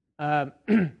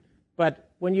 But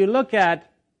when you look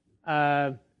at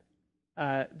the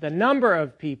number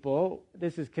of people,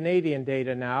 this is Canadian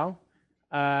data now,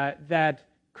 that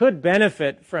could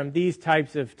benefit from these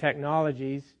types of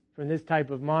technologies, from this type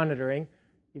of monitoring.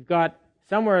 You've got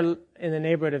somewhere in the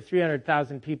neighborhood of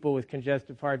 300,000 people with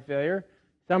congestive heart failure,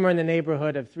 somewhere in the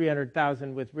neighborhood of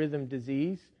 300,000 with rhythm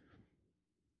disease.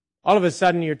 All of a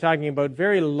sudden, you're talking about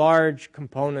very large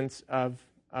components of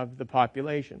the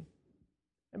population.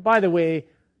 And by the way,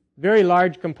 very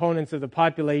large components of the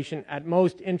population at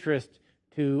most interest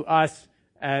to us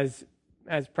as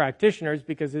practitioners,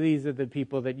 because these are the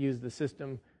people that use the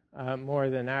system more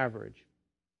than average.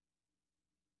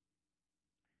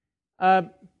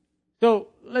 So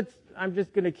I'm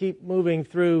just going to keep moving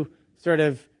through sort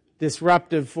of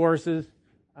disruptive forces.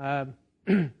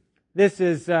 This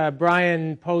is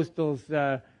Brian Postal's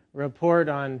report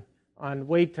on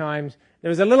wait times. There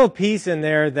was a little piece in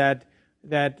there that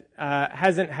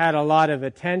hasn't had a lot of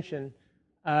attention.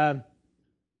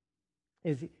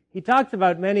 He talks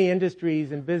about many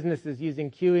industries and businesses using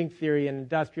queuing theory and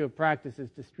industrial practices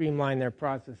to streamline their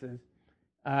processes,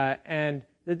 and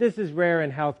that this is rare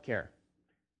in healthcare.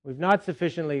 We've not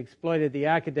sufficiently exploited the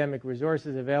academic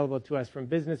resources available to us from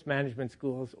business management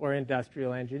schools or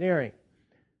industrial engineering.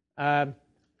 And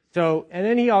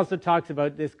then he also talks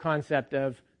about this concept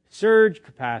of surge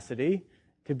capacity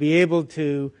to be able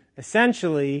to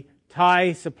essentially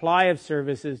tie supply of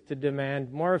services to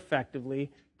demand more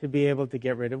effectively to be able to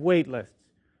get rid of wait lists.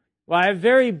 Well, I have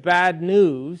very bad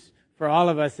news for all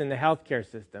of us in the healthcare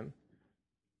system,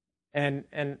 and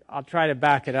I'll try to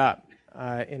back it up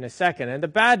in a second. And the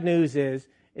bad news is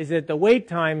that the wait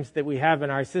times that we have in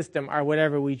our system are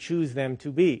whatever we choose them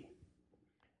to be.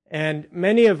 And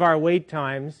many of our wait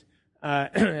times,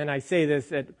 and I say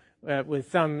this with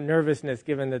some nervousness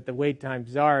given that the wait time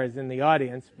czar is in the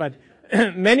audience, but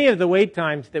many of the wait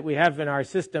times that we have in our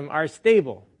system are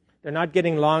stable. They're not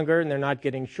getting longer and they're not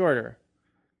getting shorter.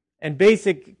 And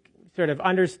basic sort of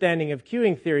understanding of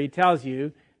queuing theory tells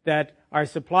you that our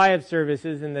supply of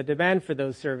services and the demand for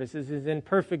those services is in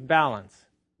perfect balance.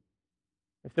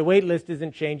 If the wait list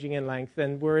isn't changing in length,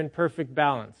 then we're in perfect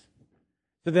balance.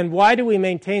 So then why do we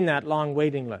maintain that long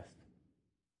waiting list?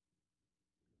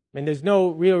 I mean, there's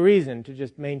no real reason to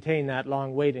just maintain that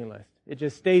long waiting list. It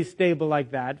just stays stable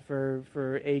like that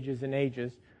for ages and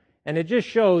ages. And it just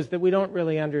shows that we don't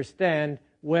really understand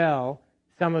well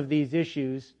some of these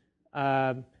issues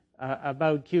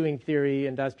about queuing theory,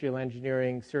 industrial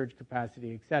engineering, surge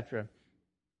capacity, etc.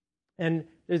 And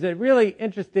there's a really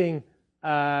interesting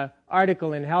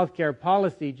article in Healthcare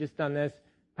Policy just on this.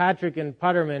 Patrick and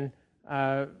Putterman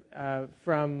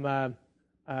from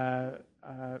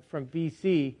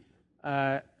BC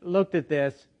looked at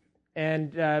this,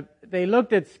 and they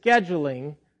looked at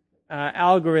scheduling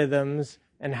algorithms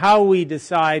and how we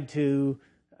decide to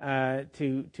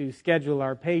schedule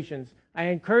our patients. I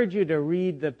encourage you to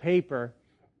read the paper,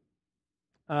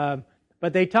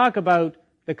 but they talk about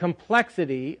the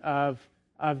complexity of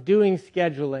doing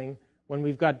scheduling when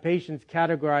we've got patients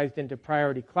categorized into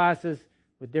priority classes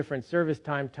with different service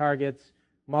time targets,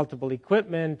 multiple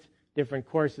equipment, different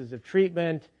courses of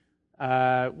treatment,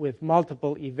 with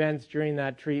multiple events during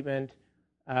that treatment,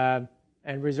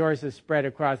 and resources spread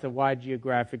across a wide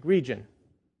geographic region.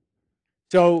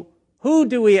 So who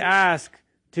do we ask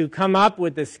to come up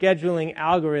with the scheduling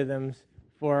algorithms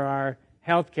for our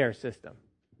healthcare system?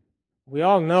 We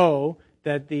all know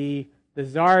that the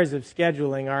czars of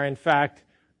scheduling are in fact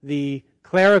the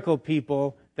clerical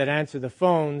people that answer the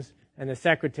phones and the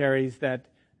secretaries that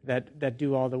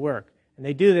do all the work. And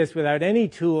they do this without any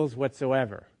tools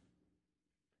whatsoever.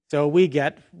 So we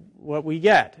get what we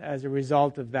get as a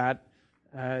result of that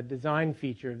design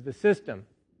feature of the system.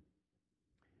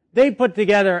 They put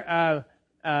together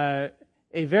a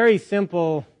very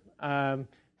simple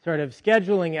sort of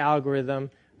scheduling algorithm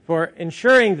for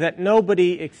ensuring that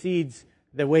nobody exceeds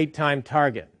the wait time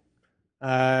target.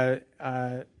 You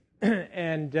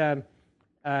can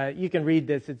read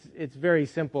this. It's very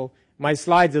simple. My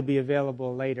slides will be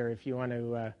available later if you want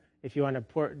to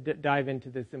dive into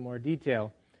this in more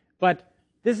detail. But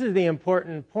this is the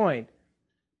important point.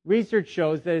 Research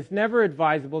shows that it's never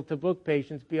advisable to book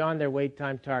patients beyond their wait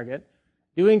time target.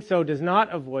 Doing so does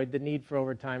not avoid the need for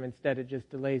overtime. Instead, it just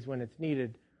delays when it's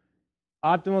needed.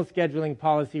 Optimal scheduling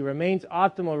policy remains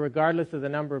optimal regardless of the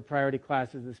number of priority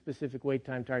classes, the specific wait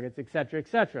time targets, etc.,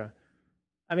 etc.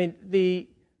 I mean, the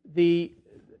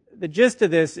gist of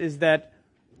this is that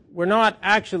we're not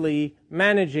actually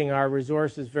managing our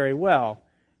resources very well.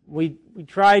 We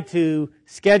try to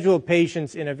schedule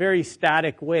patients in a very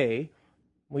static way.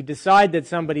 We decide that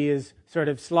somebody is sort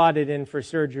of slotted in for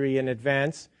surgery in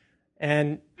advance,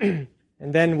 and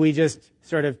then we just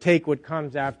sort of take what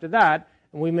comes after that,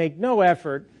 and we make no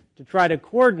effort to try to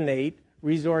coordinate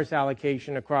resource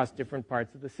allocation across different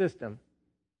parts of the system.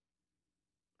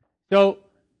 So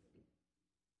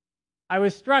I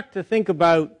was struck to think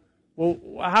about, well,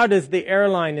 how does the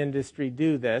airline industry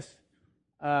do this?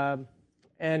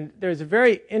 And there's a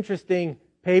very interesting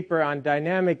paper on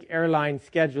dynamic airline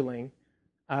scheduling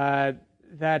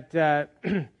that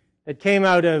came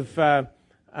out of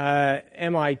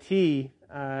MIT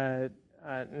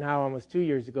now almost 2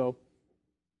 years ago.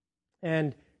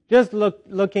 And just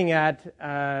looking at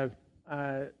how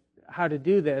to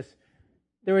do this,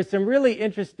 there were some really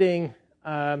interesting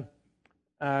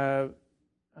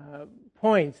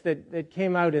points that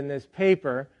came out in this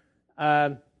paper.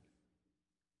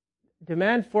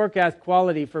 Demand forecast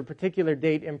quality for a particular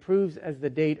date improves as the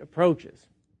date approaches.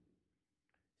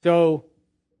 So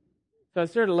I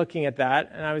started looking at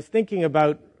that, and I was thinking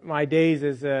about my days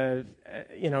as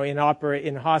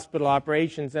in hospital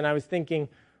operations, and I was thinking,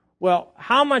 well,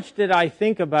 how much did I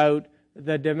think about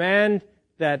the demand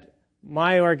that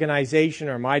my organization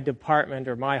or my department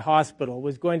or my hospital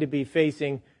was going to be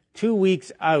facing 2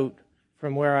 weeks out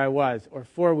from where I was, or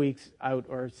 4 weeks out,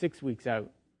 or 6 weeks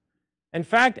out? In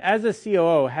fact, as a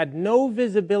COO, had no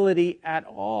visibility at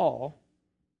all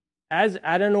as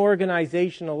at an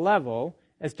organizational level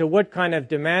as to what kind of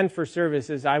demand for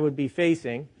services I would be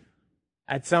facing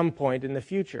at some point in the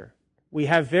future. We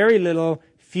have very little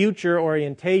future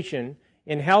orientation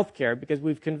in healthcare because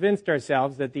we've convinced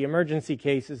ourselves that the emergency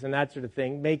cases and that sort of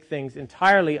thing make things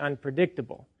entirely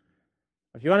unpredictable.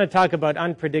 If you want to talk about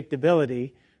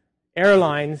unpredictability,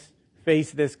 airlines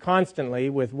face this constantly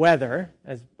with weather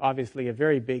as obviously a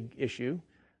very big issue,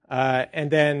 and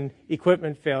then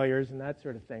equipment failures and that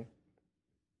sort of thing.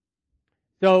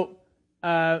 So,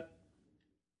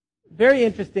 very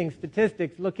interesting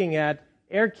statistics looking at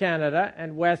Air Canada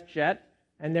and WestJet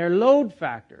and their load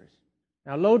factors.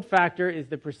 Now, load factor is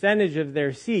the percentage of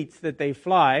their seats that they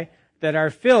fly that are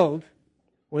filled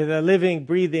with a living,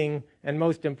 breathing, and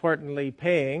most importantly,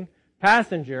 paying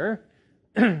passenger.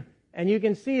 And you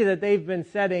can see that they've been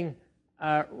setting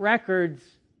records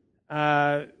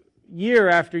year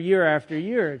after year after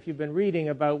year if you've been reading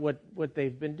about what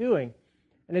they've been doing.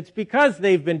 And it's because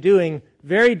they've been doing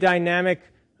very dynamic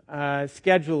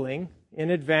scheduling in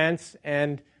advance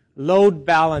and load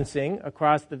balancing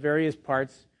across the various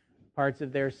parts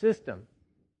of their system.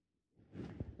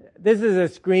 This is a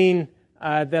screen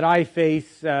that I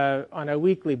face on a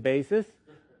weekly basis.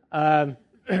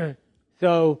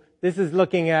 So this is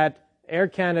looking at Air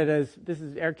Canada's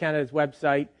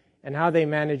website and how they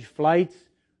manage flights.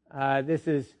 This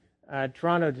is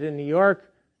Toronto to New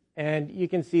York, and you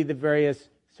can see the various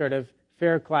sort of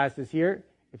fare classes here.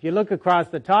 If you look across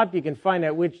the top, you can find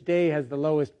out which day has the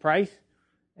lowest price,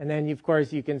 and then of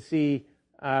course you can see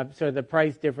sort of the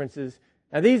price differences.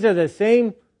 Now these are the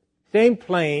same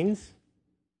planes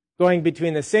going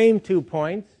between the same 2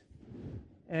 points,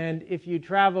 and if you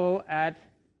travel at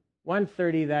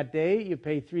 1:30 that day, you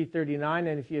pay $3.39,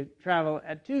 and if you travel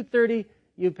at 2:30,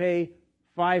 you pay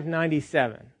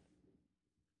 $5.97.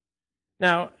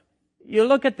 Now, you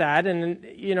look at that, and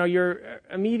your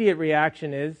immediate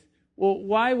reaction is, well,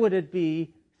 why would it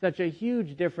be such a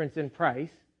huge difference in price?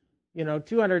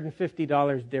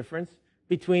 $250 difference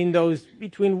between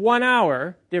 1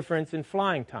 hour difference in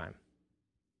flying time.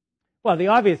 Well, the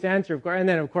obvious answer, of course, and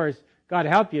then of course, God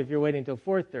help you if you're waiting till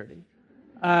 4:30.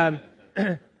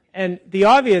 And the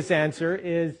obvious answer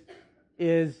is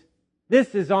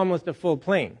this is almost a full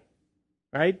plane,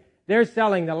 right? They're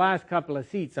selling the last couple of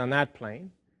seats on that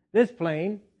plane. This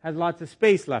plane has lots of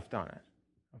space left on it,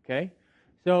 okay?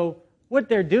 So what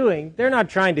they're doing, they're not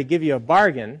trying to give you a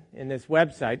bargain in this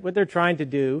website. What they're trying to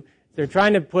do is they're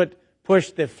trying to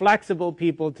push the flexible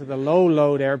people to the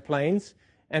low-load airplanes,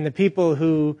 and the people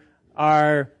who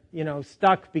are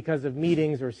stuck because of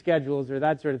meetings or schedules or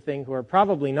that sort of thing, who are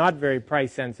probably not very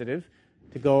price sensitive,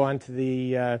 to go onto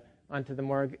the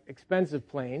more expensive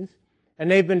planes.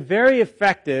 And they've been very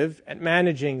effective at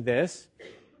managing this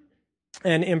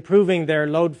and improving their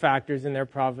load factors and their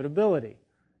profitability.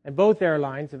 And both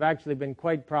airlines have actually been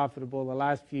quite profitable the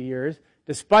last few years,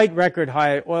 despite record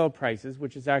high oil prices,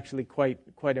 which is actually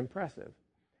quite impressive.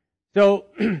 So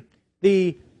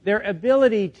their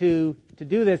ability to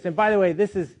do this, and by the way,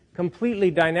 this is completely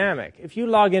dynamic. If you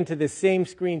log into this same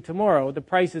screen tomorrow, the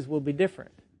prices will be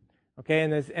different. Okay,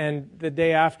 and the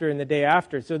day after and the day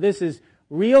after. So this is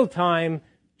real-time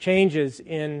changes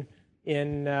in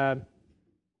their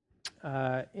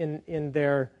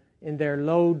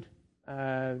load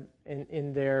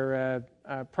in their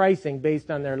pricing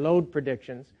based on their load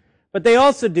predictions. But they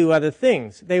also do other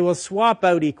things. They will swap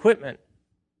out equipment.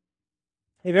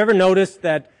 Have you ever noticed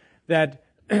that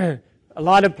a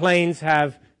lot of planes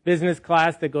have business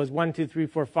class that goes 1, 2, 3,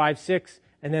 4, 5, 6,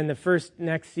 and then the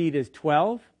next seat is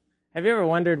 12. Have you ever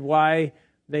wondered why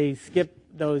they skip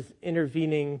those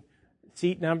intervening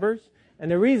seat numbers?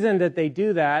 And the reason that they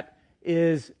do that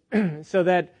is so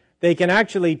that they can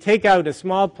actually take out a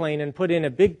small plane and put in a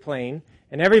big plane,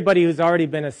 and everybody who's already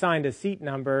been assigned a seat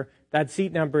number, that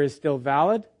seat number is still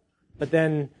valid, but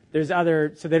then there's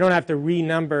other, so they don't have to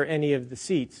renumber any of the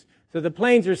seats. So the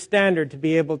planes are standard to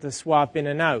be able to swap in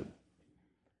and out.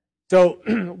 So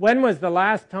when was the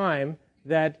last time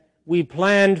that we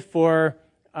planned for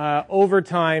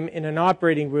overtime in an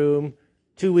operating room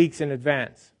 2 weeks in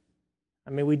advance?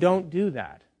 I mean, we don't do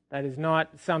that. That is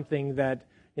not something that,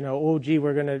 oh gee,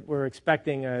 we're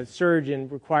expecting a surge in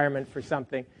requirement for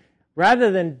something.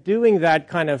 Rather than doing that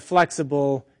kind of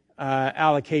flexible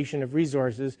allocation of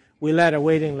resources, we let a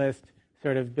waiting list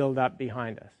sort of build up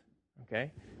behind us.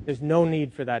 Okay? There's no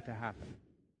need for that to happen.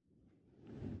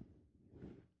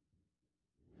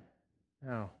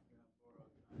 Now,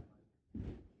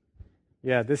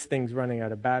 yeah, this thing's running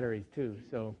out of batteries too,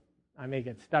 so I may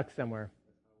get stuck somewhere.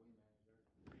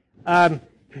 I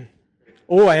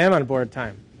am on board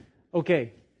time.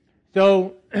 Okay,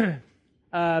 so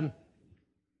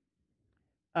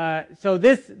so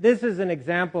this is an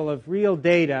example of real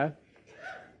data.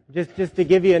 Just to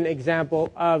give you an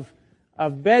example of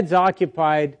beds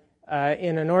occupied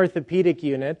in an orthopedic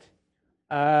unit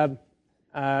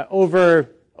over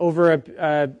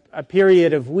a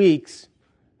period of weeks.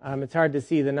 It's hard to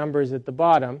see the numbers at the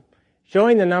bottom,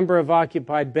 showing the number of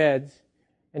occupied beds,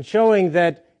 and showing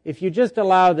that if you just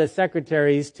allow the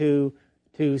secretaries to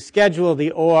schedule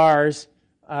the ORs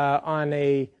on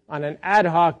an ad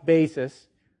hoc basis,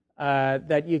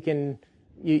 that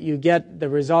you get the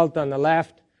result on the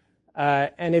left.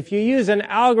 And if you use an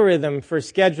algorithm for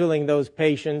scheduling those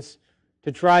patients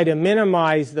to try to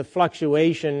minimize the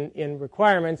fluctuation in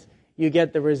requirements, you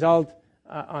get the result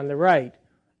on the right.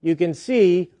 You can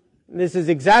see this is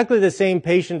exactly the same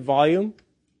patient volume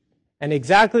and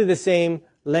exactly the same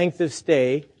length of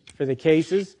stay for the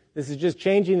cases. This is just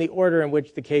changing the order in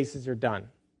which the cases are done.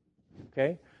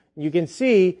 Okay? You can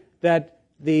see that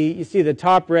you see the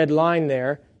top red line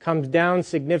there comes down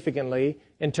significantly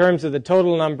in terms of the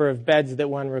total number of beds that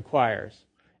one requires.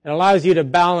 It allows you to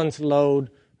balance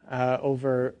load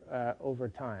over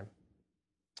time.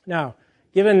 Now,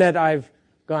 given that I've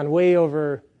gone way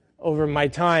over my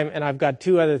time and I've got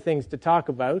two other things to talk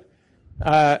about,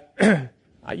 I'm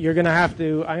going to have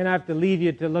to leave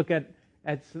you to look at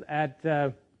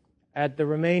the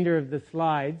remainder of the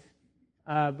slides.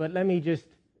 But let me just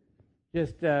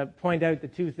point out the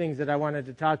two things that I wanted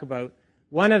to talk about.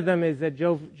 One of them is that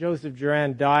Joseph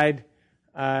Juran died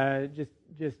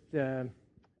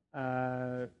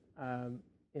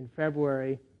in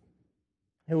February,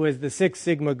 who was the Six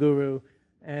Sigma guru,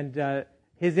 and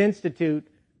his institute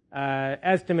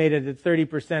estimated that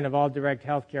 30% of all direct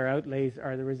healthcare outlays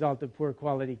are the result of poor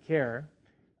quality care.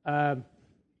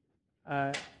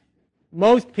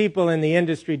 Most people in the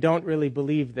industry don't really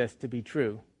believe this to be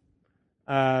true.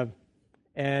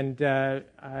 And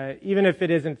even if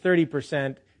it isn't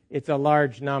 30%, it's a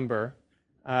large number.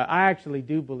 I actually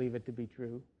do believe it to be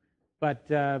true. But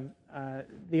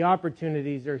the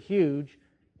opportunities are huge,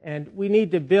 and we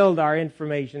need to build our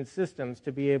information systems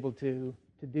to be able to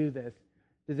do this.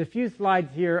 There's a few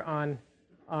slides here on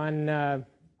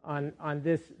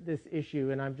this issue,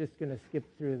 and I'm just going to skip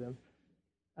through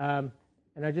them.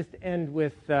 And I just end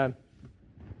with a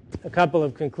couple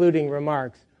of concluding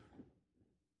remarks.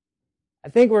 I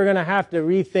think we're going to have to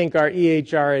rethink our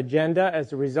EHR agenda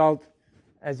as a result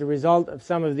of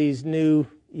some of these new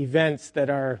events that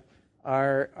are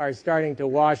starting to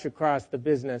wash across the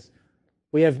business.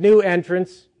 We have new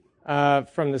entrants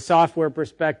from the software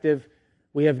perspective.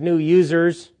 We have new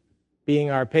users,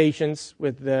 being our patients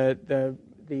with the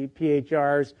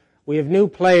PHRs. We have new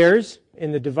players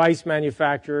in the device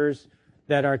manufacturers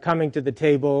that are coming to the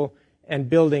table and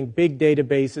building big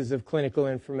databases of clinical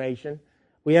information.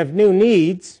 We have new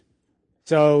needs,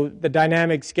 so the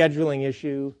dynamic scheduling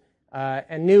issue,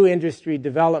 and new industry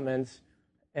developments.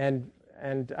 And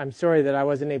I'm sorry that I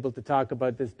wasn't able to talk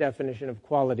about this definition of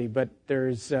quality, but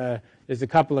there's a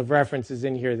couple of references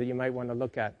in here that you might want to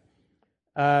look at.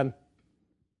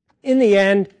 In the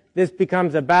end, this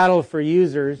becomes a battle for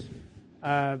users.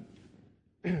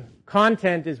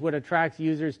 Content is what attracts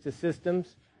users to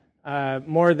systems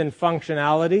more than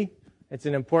functionality. It's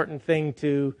an important thing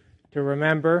to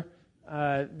remember.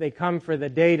 They come for the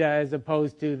data as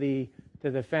opposed to the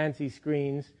fancy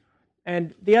screens.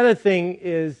 And the other thing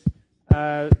is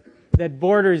that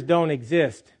borders don't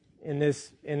exist in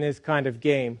this kind of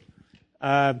game.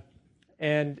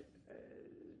 And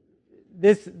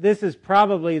this is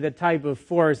probably the type of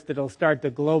force that will start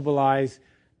to globalize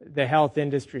the health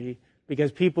industry,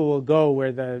 because people will go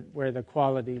where the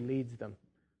quality leads them.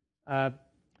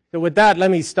 So with that,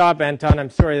 let me stop, Anton. I'm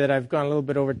sorry that I've gone a little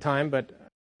bit over time, but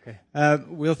okay.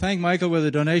 We'll thank Michael with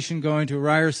a donation going to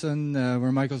Ryerson,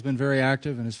 where Michael's been very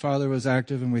active, and his father was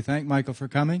active, and we thank Michael for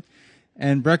coming.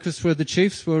 And Breakfast with the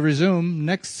Chiefs will resume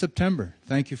next September.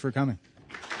 Thank you for coming.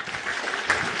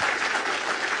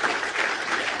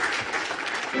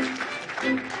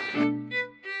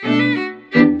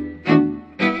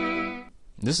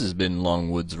 This has been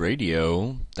Longwoods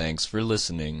Radio. Thanks for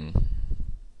listening.